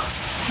you.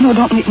 No,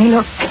 don't make me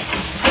look.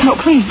 No,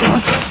 please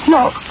don't.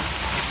 No.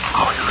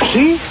 Oh, you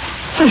see?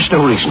 There's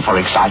no reason for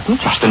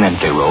excitement, just an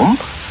empty room.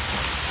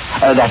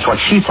 That's what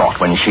she thought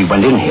when she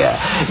went in here.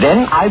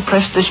 Then I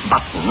pressed this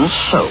button,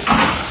 so.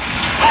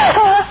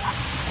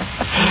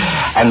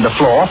 And the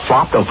floor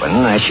flopped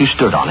open as she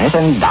stood on it,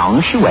 and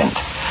down she went.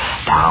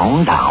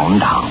 Down, down,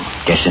 down.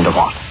 Guess into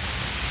what?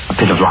 A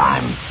pit of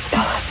lime.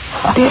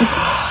 Dead.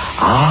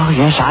 Oh,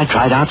 yes, I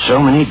tried out so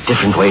many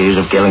different ways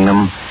of killing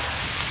them.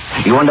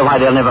 You wonder why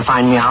they'll never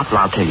find me out? Well,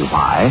 I'll tell you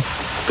why.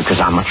 Because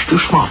I'm much too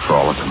smart for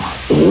all of them.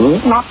 Oh,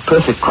 not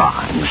perfect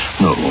crimes.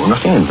 No,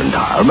 nothing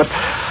infantile, but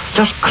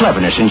just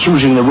cleverness in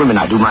choosing the women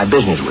I do my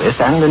business with,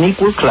 and an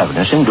equal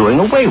cleverness in doing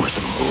away with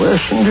them. Oh,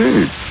 yes,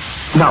 indeed.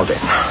 Now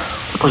then,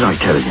 what was I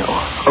telling you?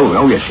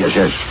 Oh, yes.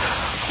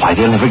 Why,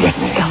 they'll never get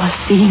me. Ella,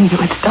 seeing you,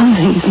 it's done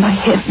things in my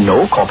head.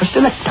 No corpus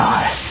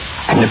delicti.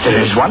 And if there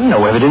is one,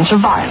 no evidence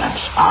of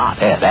violence. Ah,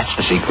 there, that's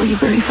the secret. Were you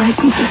very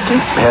frightened, sister?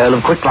 Hell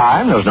of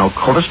quicklime, there's no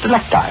corpus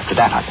delicti. For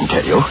that, I can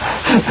tell you.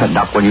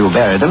 Not when you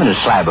bury them in a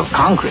slab of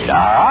concrete.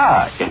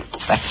 Ah, yes,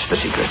 that's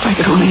the secret. I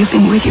could only have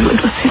been with you,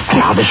 little sister.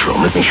 Now, this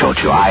room, let me show it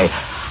to you. I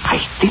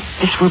think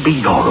this will be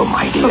your room,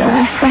 my dear. Oh,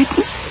 very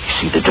frightened. You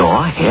see the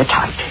door?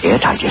 Airtight.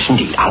 Airtight, yes,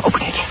 indeed. I'll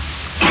open it.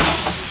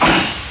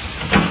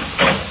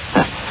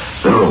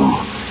 The room.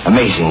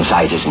 Amazing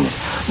sight, isn't it?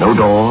 No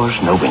doors,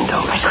 no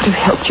windows. I could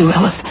have helped you,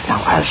 Ella.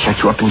 Now, I'll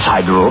shut you up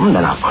inside the room,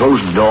 then I'll close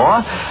the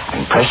door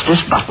and press this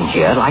button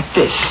here like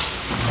this.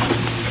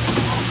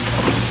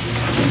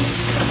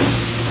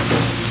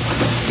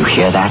 You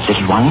hear that,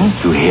 little one?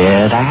 You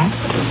hear that?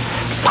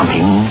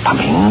 Pumping,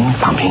 pumping,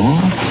 pumping.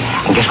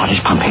 And guess what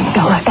is pumping?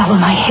 Ella,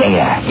 my head.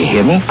 Air. You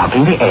hear me?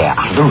 Pumping the air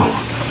out of the room.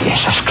 Yes,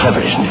 that's clever,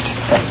 isn't it?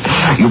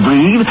 You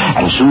breathe,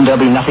 and soon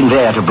there'll be nothing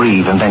there to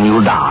breathe, and then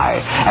you'll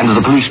die. And if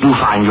the police do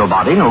find your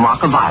body, no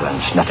mark of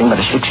violence, nothing but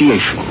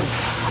asphyxiation.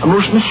 A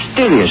most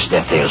mysterious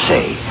death, they'll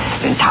say.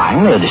 In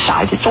time, they'll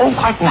decide it's all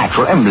quite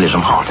natural.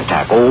 Embolism, heart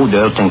attack. Oh,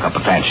 they'll think up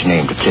a fancy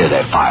name to clear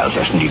their files.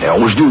 Yes, indeed, they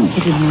always do.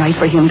 It isn't right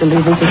for him to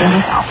live, is it, Ella?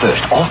 Now,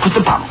 first, off with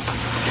the pump.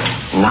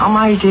 Now,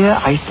 my dear,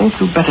 I think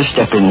you'd better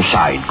step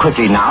inside.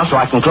 Quickly now, so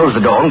I can close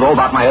the door and go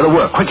about my other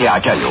work. Quickly, I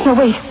tell you. No,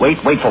 wait.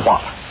 Wait for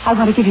what? I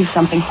want to give you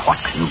something.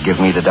 What can you give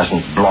me that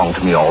doesn't belong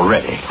to me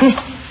already? This.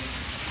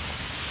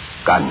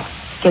 Gun.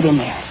 Get in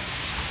there.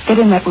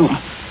 Get in that room.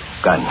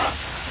 Gun.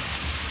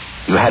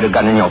 You had a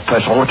gun in your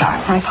purse all the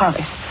time? My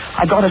father's.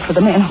 I brought it for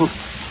the man who...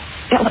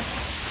 Ella.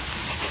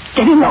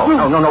 Get in that room.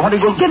 No. What are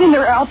you going to... Get in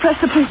there or I'll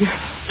press the trigger.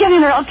 Get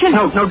in there, I'll kill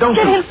you. No, don't.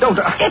 Get in. Don't.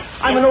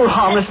 I'm an old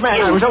harmless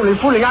man. I was only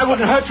fooling. I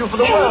wouldn't hurt you for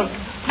the world.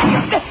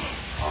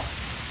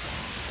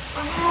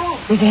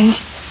 Revenge.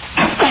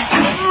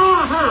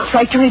 It's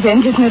right to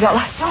revenge, isn't it,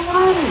 Ella?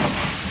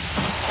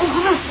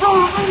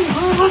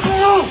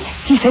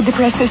 He said to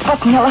press this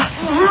button, Ella.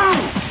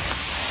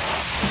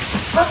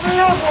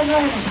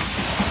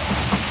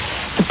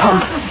 The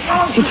pump.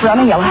 It's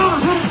running, Ella.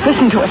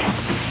 Listen to it.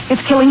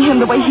 It's killing him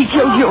the way he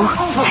killed you.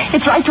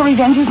 It's right to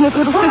revenge, isn't it,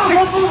 little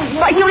sister?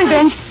 Right to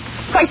revenge.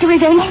 Right to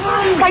revenge.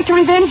 Right to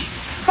revenge.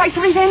 Fight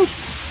to revenge.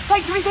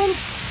 Fight to revenge.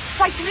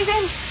 Fight to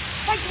revenge.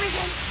 Fight to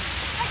revenge.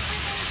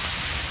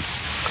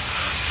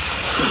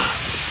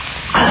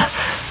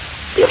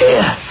 The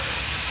air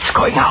is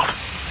going out.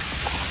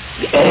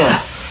 The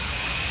air.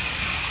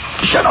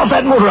 Shut off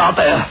that motor out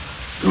there.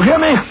 You hear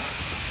me?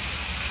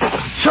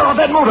 Shut off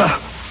that motor.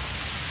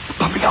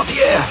 Pumping out the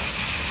air.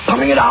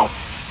 Pumping it out.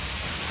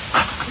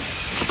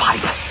 The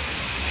pipe.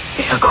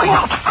 Air going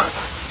out.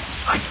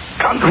 I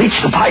can't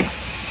reach the pipe.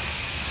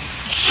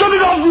 Shut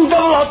it off, you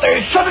devil out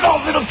there. Shut it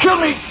off. It'll kill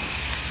me.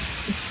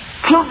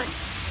 Kill me.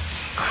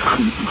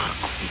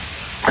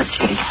 It's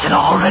getting thinner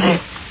already.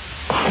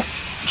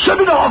 Shut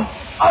it off.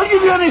 I'll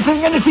give you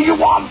anything you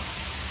want.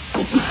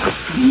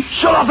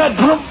 Shut off that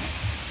pump.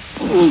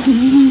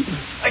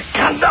 I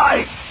can't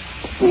die.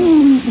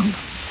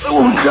 I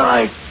won't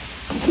die.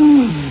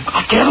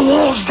 I'll tear the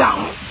walls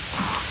down.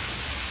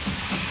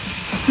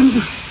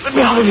 Let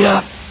me out of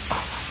here.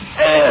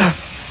 Air.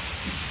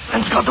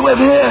 Man's got the web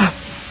here.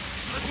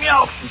 Let me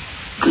out.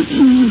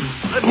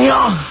 Let me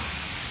out.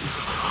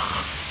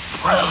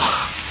 Well,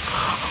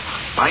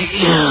 my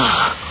ear.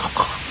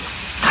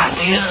 Can't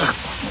hear.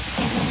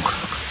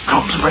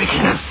 Drums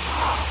breaking.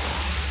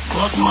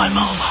 Blood in my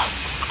mouth.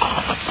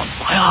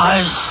 My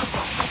eyes.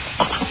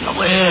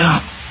 No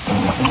air.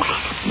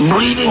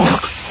 Bleeding.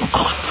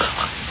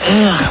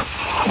 Air.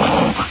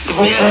 Give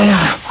me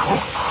air.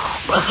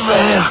 Breath of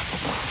air.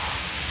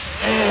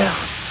 Air.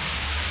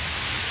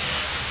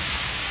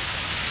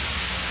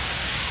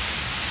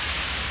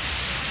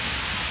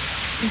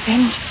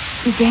 Revenge.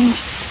 Revenge.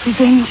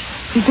 Revenge.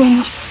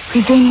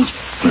 Revenge.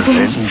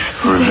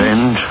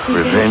 Revenge.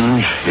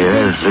 Revenge.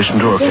 Yes, listen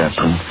to her,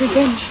 Captain.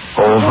 Revenge.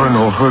 Over and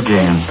over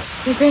again.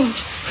 Revenge.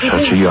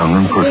 Such a young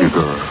and pretty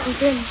girl.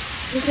 Revenge.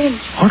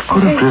 Revenge. What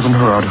could have driven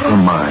her out of her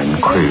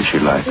mind crazy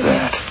like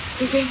that?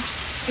 Revenge.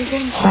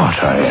 Revenge.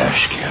 What, I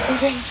ask you?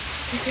 Revenge.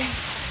 Revenge.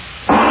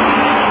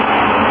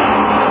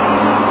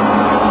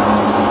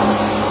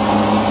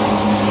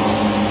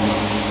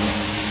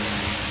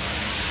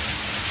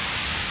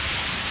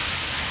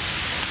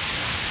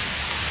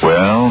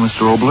 Well,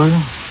 Mr. Obler,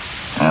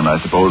 and I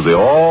suppose they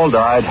all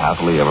died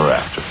happily ever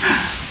after.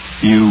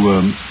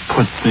 You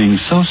put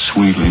things so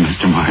sweetly,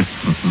 Mr.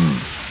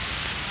 Martin.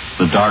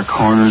 The dark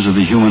corners of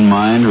the human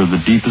mind are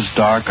the deepest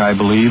dark, I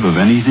believe, of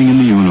anything in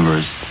the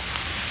universe.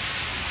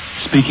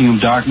 Speaking of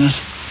darkness,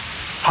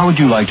 how would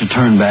you like to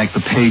turn back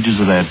the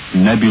pages of that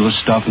nebulous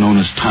stuff known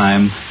as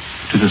time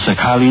to the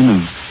Sakhalin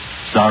of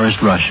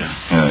Tsarist Russia?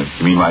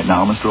 You mean right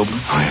now, Mr.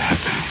 Obler? Oh,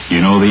 yeah.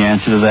 You know the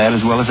answer to that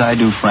as well as I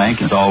do,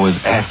 Frank. It's always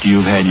after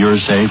you've had your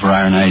say for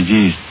ironized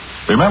yeast.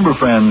 Remember,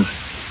 friends,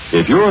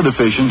 if you're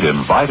deficient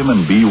in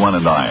vitamin B1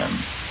 and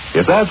iron,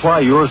 if that's why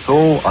you're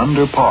so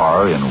under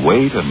par in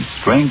weight and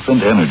strength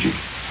and energy,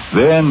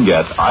 then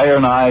get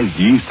ironized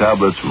yeast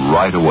tablets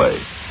right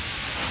away.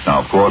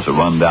 Now, of course, a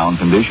run-down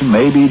condition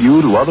may be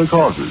due to other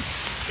causes.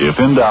 If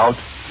in doubt,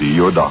 see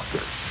your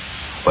doctor.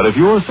 But if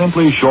you're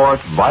simply short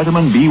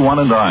vitamin B1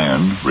 and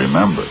iron,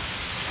 remember,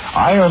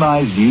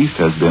 ironized yeast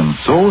has been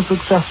so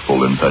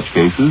successful in such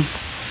cases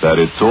that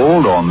it's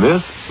sold on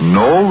this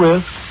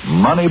no-risk,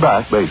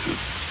 money-back basis.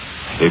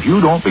 If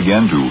you don't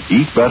begin to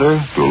eat better,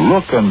 to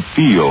look and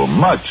feel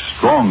much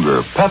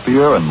stronger,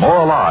 peppier, and more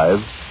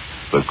alive,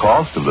 the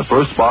cost of the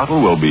first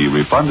bottle will be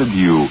refunded to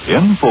you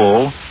in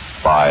full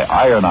by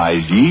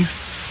Ironized Yeast,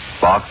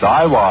 Box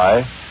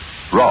IY,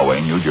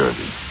 Rahway, New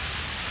Jersey.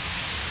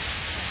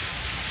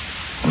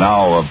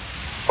 Now,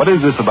 what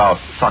is this about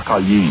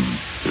Sakhalin?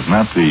 Isn't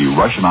that the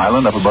Russian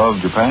island up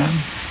above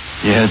Japan?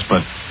 Yes,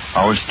 but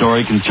our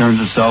story concerns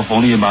itself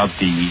only about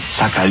the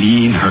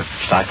Sakhalin, or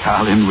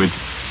Sakhalin, which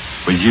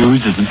was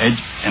used as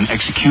an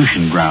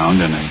execution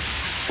ground and it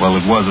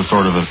was a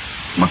sort of a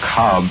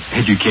macabre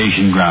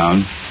education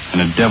ground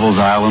and a devil's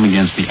island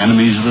against the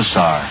enemies of the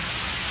Tsar.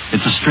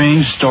 It's a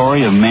strange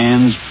story of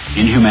man's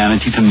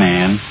inhumanity to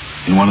man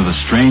in one of the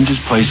strangest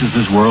places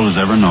this world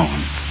has ever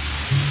known.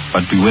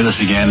 But be with us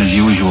again as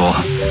usual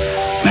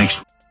next.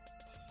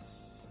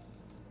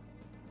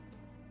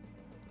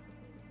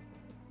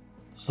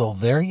 So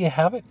there you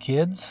have it,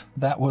 kids.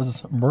 That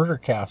was Murder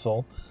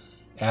Castle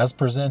as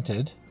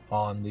presented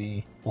on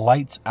the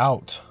Lights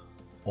Out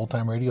Old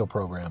Time Radio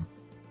program.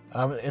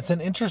 It's an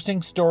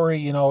interesting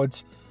story.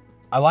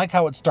 I like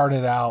how it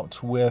started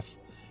out with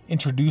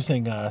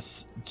introducing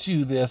us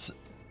to this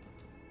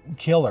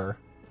killer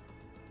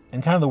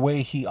and kind of the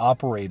way he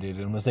operated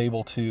and was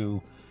able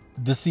to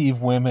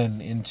deceive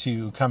women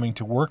into coming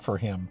to work for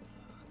him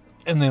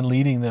and then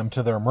leading them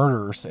to their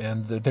murders,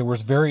 and that there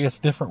was various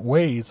different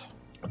ways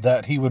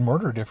that he would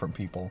murder different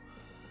people,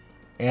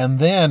 and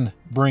then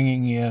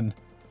bringing in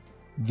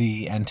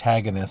the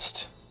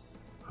antagonist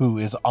who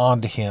is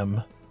onto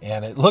him,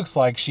 and it looks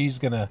like she's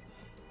gonna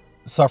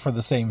suffer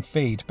the same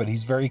fate, but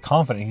he's very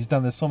confident. He's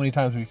done this so many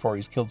times before.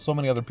 He's killed so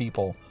many other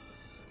people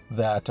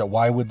that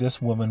why would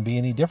this woman be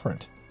any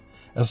different?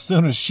 As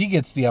soon as she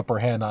gets the upper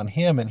hand on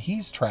him and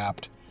he's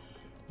trapped,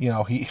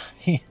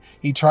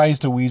 he tries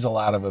to weasel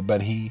out of it,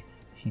 but he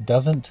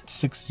doesn't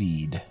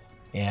succeed.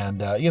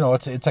 And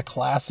it's a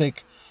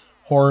classic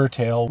horror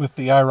tale with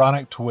the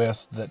ironic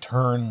twist that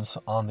turns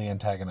on the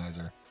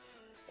antagonizer.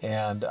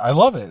 And I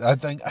love it. I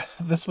think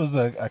this was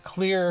a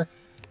clear,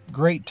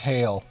 great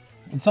tale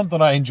and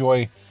something I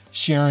enjoy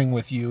sharing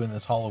with you in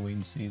this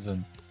Halloween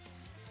season.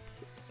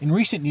 In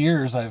recent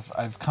years,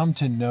 I've come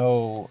to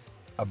know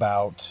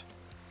about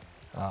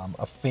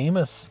a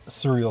famous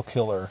serial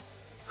killer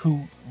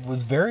who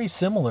was very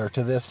similar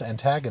to this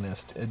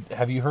antagonist.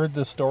 Have you heard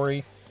the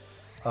story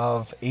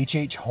of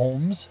H.H.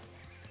 Holmes?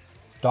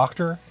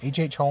 Dr.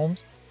 H.H.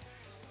 Holmes?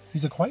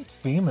 He's a quite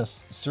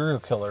famous serial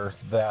killer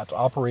that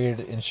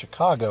operated in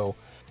Chicago.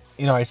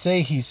 You know, I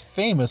say he's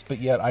famous, but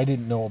yet I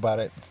didn't know about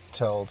it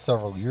till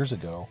several years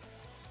ago.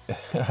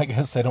 I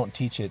guess they don't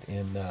teach it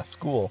in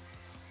school.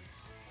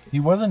 He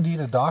was indeed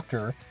a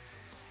doctor.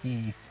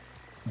 He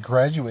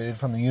graduated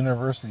from the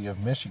University of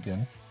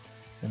Michigan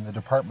in the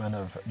Department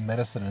of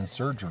Medicine and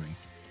Surgery.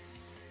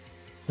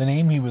 The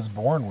name he was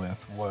born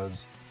with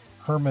was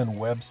Herman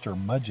Webster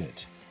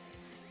Mudgett.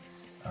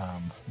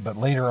 But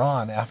later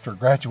on, after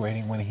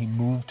graduating, when he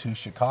moved to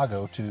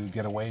Chicago to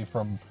get away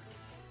from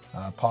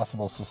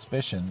possible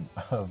suspicion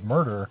of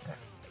murder,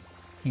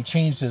 he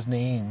changed his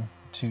name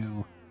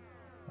to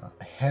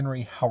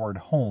Henry Howard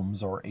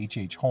Holmes, or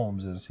H.H.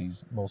 Holmes as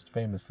he's most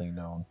famously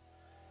known.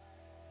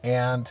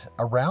 And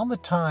around the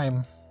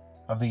time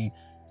of the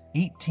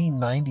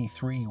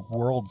 1893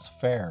 World's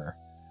Fair,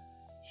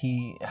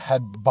 he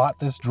had bought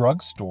this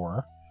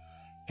drugstore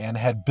and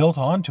had built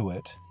onto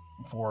it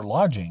for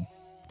lodging.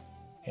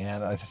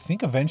 And I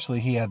think eventually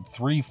he had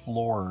 3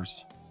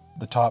 floors,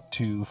 the top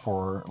 2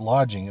 for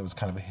lodging. It was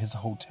kind of his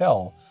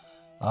hotel,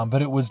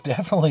 but it was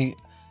definitely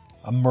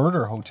a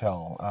murder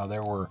hotel.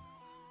 There were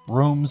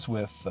rooms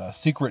with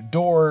secret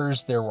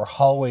doors. There were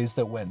hallways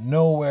that went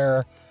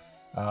nowhere.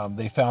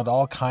 They found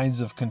all kinds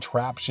of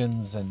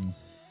contraptions and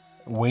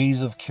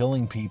ways of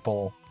killing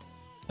people.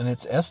 And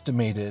it's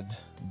estimated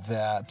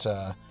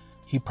that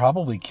he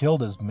probably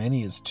killed as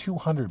many as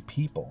 200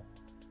 people.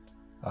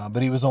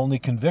 But he was only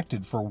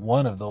convicted for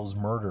one of those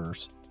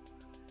murders.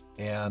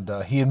 And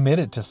he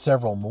admitted to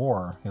several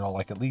more,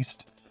 like at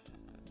least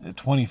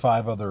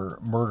 25 other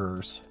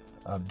murders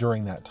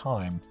during that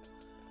time.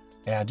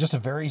 And just a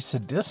very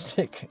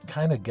sadistic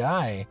kind of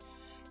guy.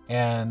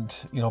 And,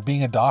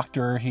 being a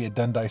doctor, he had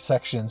done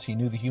dissections. He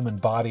knew the human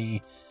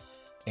body.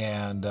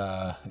 And,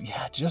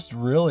 just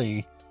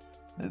really,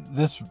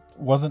 this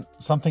wasn't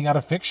something out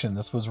of fiction.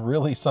 This was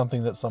really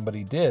something that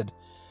somebody did.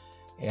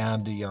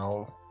 And,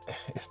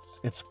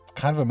 it's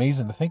kind of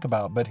amazing to think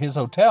about. But his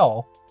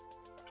hotel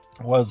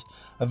was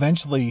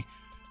eventually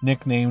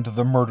nicknamed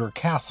the Murder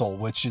Castle,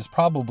 which is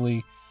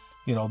probably,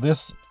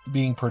 this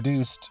being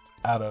produced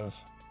out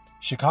of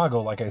Chicago,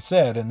 like I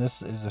said, and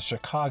this is a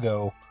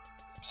Chicago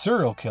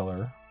serial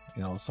killer,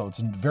 so it's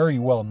very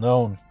well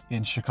known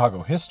in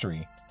Chicago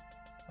history.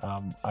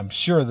 I'm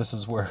sure this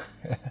is where,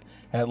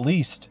 at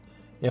least,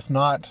 if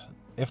not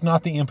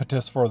the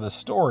impetus for the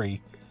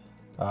story,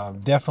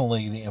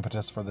 definitely the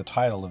impetus for the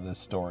title of this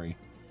story.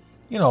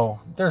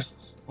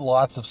 There's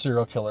lots of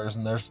serial killers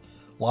and there's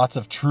lots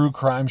of true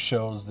crime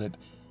shows that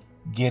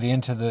get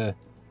into the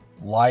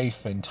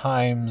life and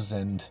times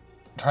and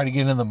try to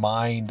get in the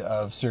mind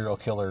of serial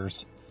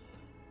killers.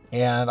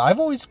 And I've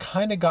always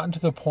kind of gotten to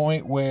the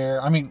point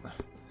where,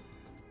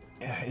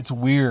 it's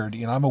weird.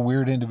 I'm a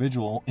weird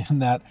individual in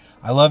that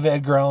I love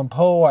Edgar Allan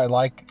Poe. I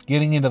like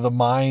getting into the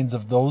minds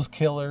of those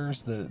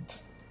killers.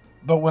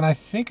 But when I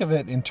think of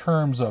it in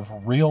terms of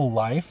real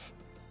life,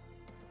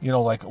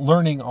 like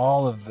learning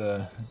all of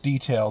the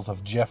details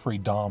of Jeffrey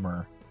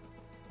Dahmer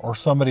or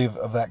somebody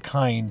of that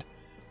kind,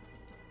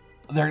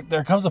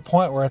 there comes a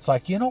point where it's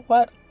like, you know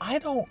what? I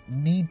don't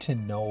need to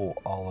know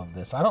all of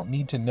this. I don't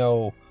need to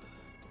know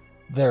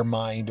their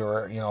mind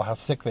or, how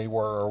sick they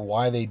were or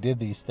why they did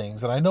these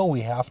things. And I know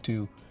we have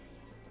to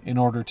in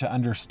order to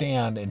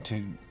understand and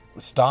to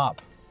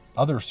stop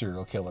other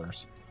serial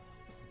killers.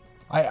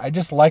 I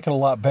just like it a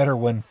lot better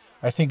when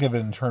I think of it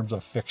in terms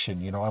of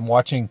fiction. I'm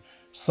watching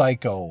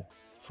Psycho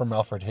from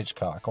Alfred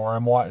Hitchcock, or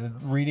I'm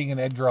reading an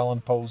Edgar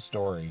Allan Poe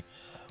story,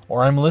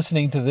 or I'm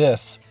listening to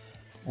this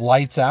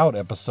Lights Out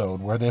episode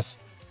where this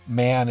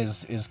man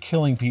is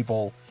killing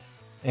people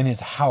in his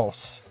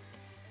house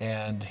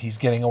and he's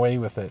getting away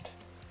with it.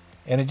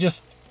 And it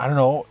just, I don't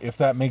know if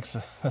that makes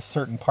a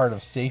certain part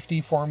of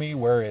safety for me,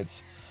 where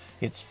it's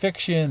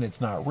fiction,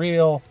 it's not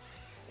real,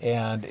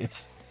 and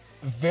it's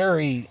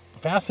very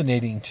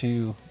fascinating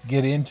to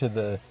get into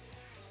the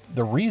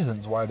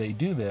reasons why they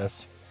do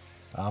this.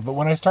 But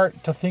when I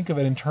start to think of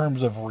it in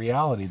terms of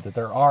reality, that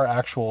there are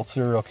actual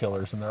serial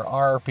killers and there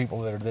are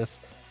people that are this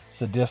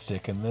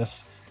sadistic and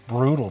this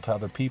brutal to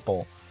other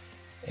people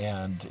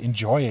and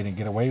enjoy it and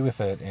get away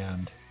with it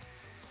and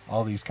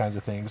all these kinds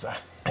of things,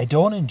 I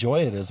don't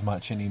enjoy it as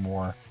much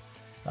anymore.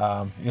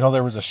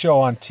 There was a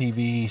show on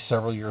TV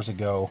several years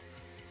ago,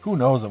 who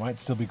knows, it might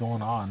still be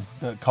going on,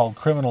 called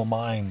Criminal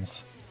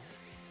Minds.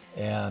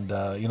 And,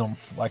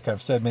 like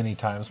I've said many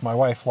times, my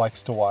wife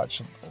likes to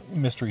watch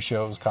mystery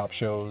shows, cop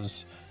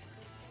shows,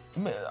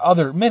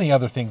 many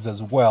other things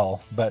as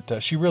well.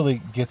 But she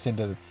really gets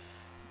into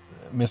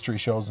mystery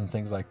shows and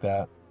things like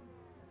that.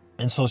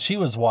 And so she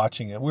was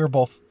watching it. We were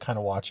both kind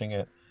of watching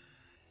it.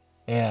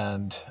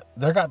 And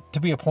there got to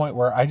be a point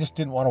where I just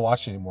didn't want to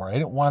watch it anymore. I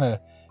didn't want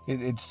to,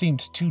 it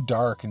seemed too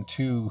dark and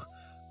too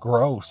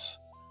gross.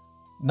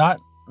 Not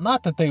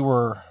that they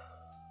were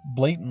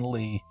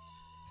blatantly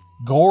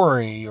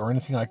gory or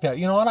anything like that.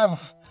 You know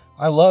what?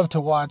 I love to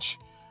watch,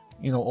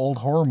 old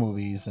horror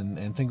movies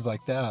and things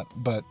like that.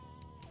 But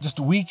just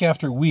week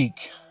after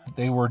week,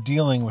 they were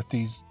dealing with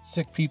these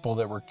sick people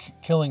that were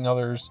killing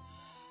others.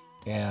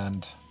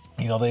 And,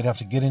 they'd have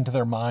to get into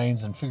their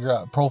minds and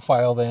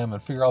profile them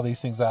and figure all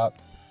these things out.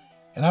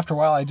 And after a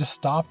while, I just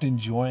stopped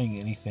enjoying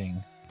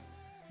anything.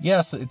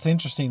 Yes, it's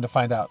interesting to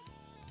find out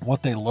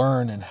what they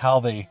learn and how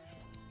they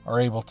are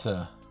able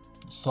to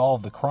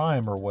solve the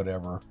crime or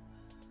whatever.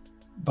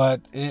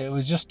 But it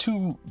was just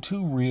too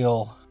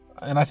real.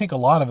 And I think a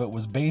lot of it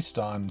was based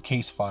on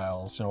case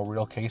files,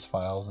 real case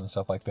files and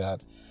stuff like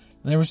that.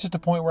 And there was just a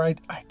point where I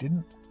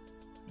didn't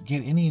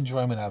get any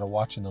enjoyment out of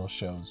watching those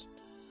shows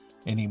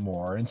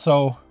anymore. And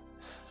so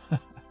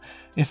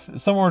if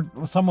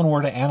someone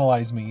were to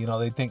analyze me,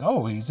 they'd think,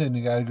 oh, he's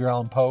into Edgar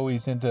Allan Poe,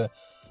 he's into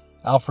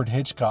Alfred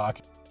Hitchcock,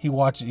 he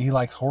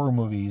likes horror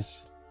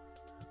movies.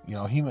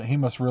 He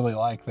must really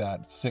like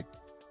that sick,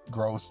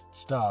 gross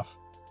stuff.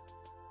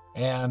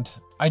 And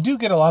I do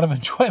get a lot of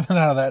enjoyment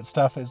out of that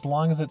stuff as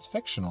long as it's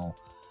fictional.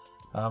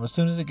 As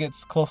soon as it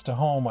gets close to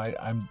home, I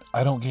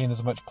don't gain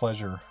as much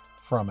pleasure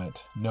from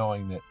it,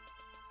 knowing that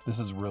this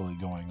is really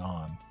going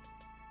on.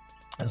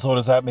 And so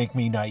does that make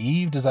me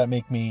naive? Does that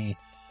make me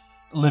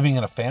living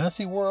in a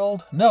fantasy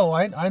world? No,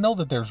 I know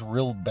that there's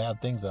real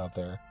bad things out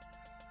there.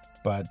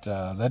 But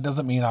that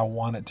doesn't mean I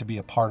want it to be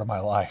a part of my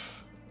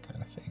life,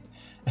 kind of thing.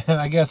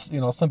 And I guess,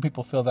 some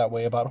people feel that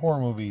way about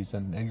horror movies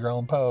and Edgar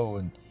Allan Poe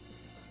and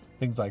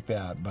things like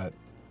that. But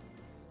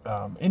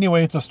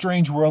anyway, it's a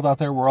strange world out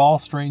there. We're all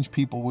strange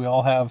people. We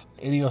all have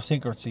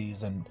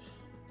idiosyncrasies and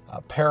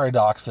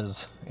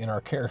paradoxes in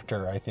our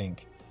character, I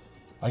think.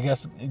 I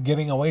guess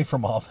getting away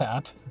from all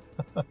that.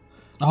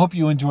 I hope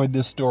you enjoyed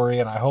this story,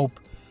 and I hope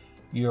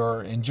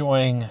you're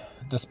enjoying,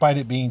 despite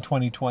it being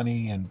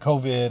 2020 and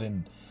COVID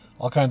and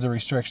all kinds of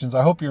restrictions,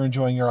 I hope you're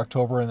enjoying your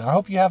October, and I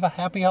hope you have a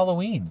happy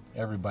Halloween,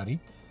 everybody.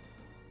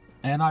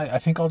 And I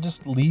think I'll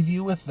just leave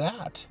you with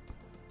that.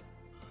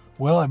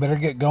 Well, I better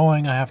get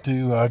going. I have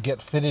to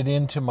get fitted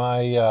into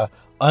my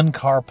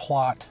Uncar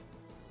Plot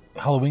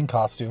Halloween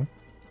costume.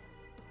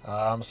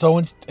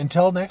 So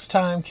until next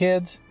time,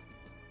 kids,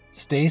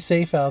 stay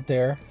safe out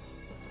there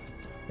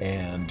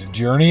and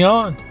journey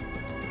on.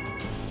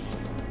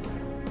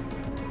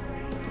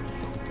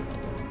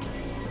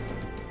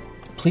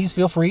 Please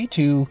feel free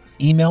to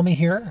email me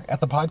here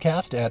at the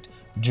podcast at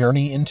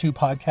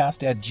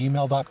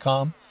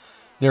journeyintopodcast@gmail.com.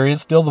 There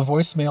is still the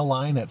voicemail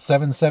line at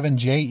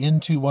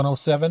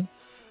 77J-into-107.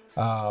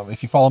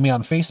 If you follow me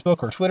on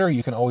Facebook or Twitter,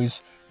 you can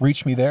always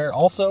reach me there.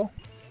 Also,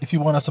 if you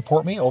want to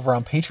support me over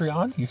on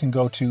Patreon, you can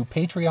go to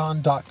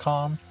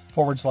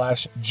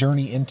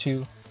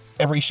patreon.com/journeyinto.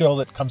 Every show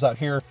that comes out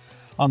here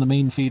on the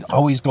main feed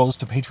always goes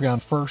to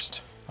Patreon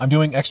first. I'm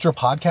doing extra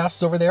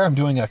podcasts over there. I'm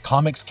doing a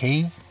Comics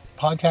Cave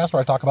podcast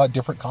where I talk about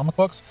different comic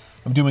books.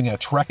 I'm doing a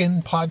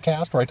Trekkin'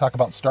 podcast where I talk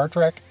about Star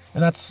Trek.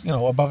 And that's,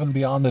 above and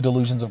beyond the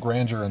delusions of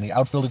grandeur and the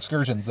outfield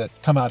excursions that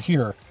come out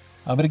here.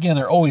 But again,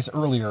 they're always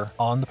earlier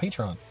on the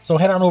Patreon. So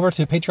head on over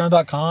to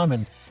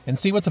patreon.com and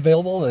see what's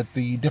available at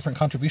the different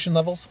contribution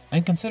levels,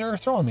 and consider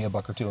throwing me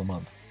 $1 or $2 a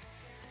month.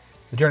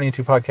 The Journey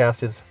Into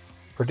podcast is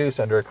produced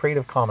under a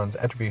Creative Commons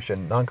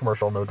Attribution,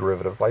 Non-Commercial, No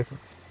Derivatives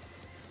license,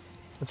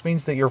 which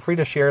means that you're free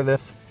to share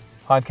this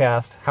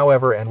podcast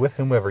however and with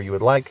whomever you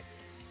would like.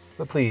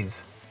 But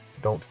please,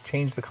 don't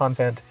change the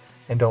content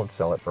and don't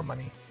sell it for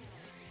money.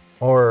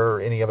 Or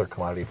any other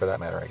commodity for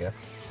that matter, I guess.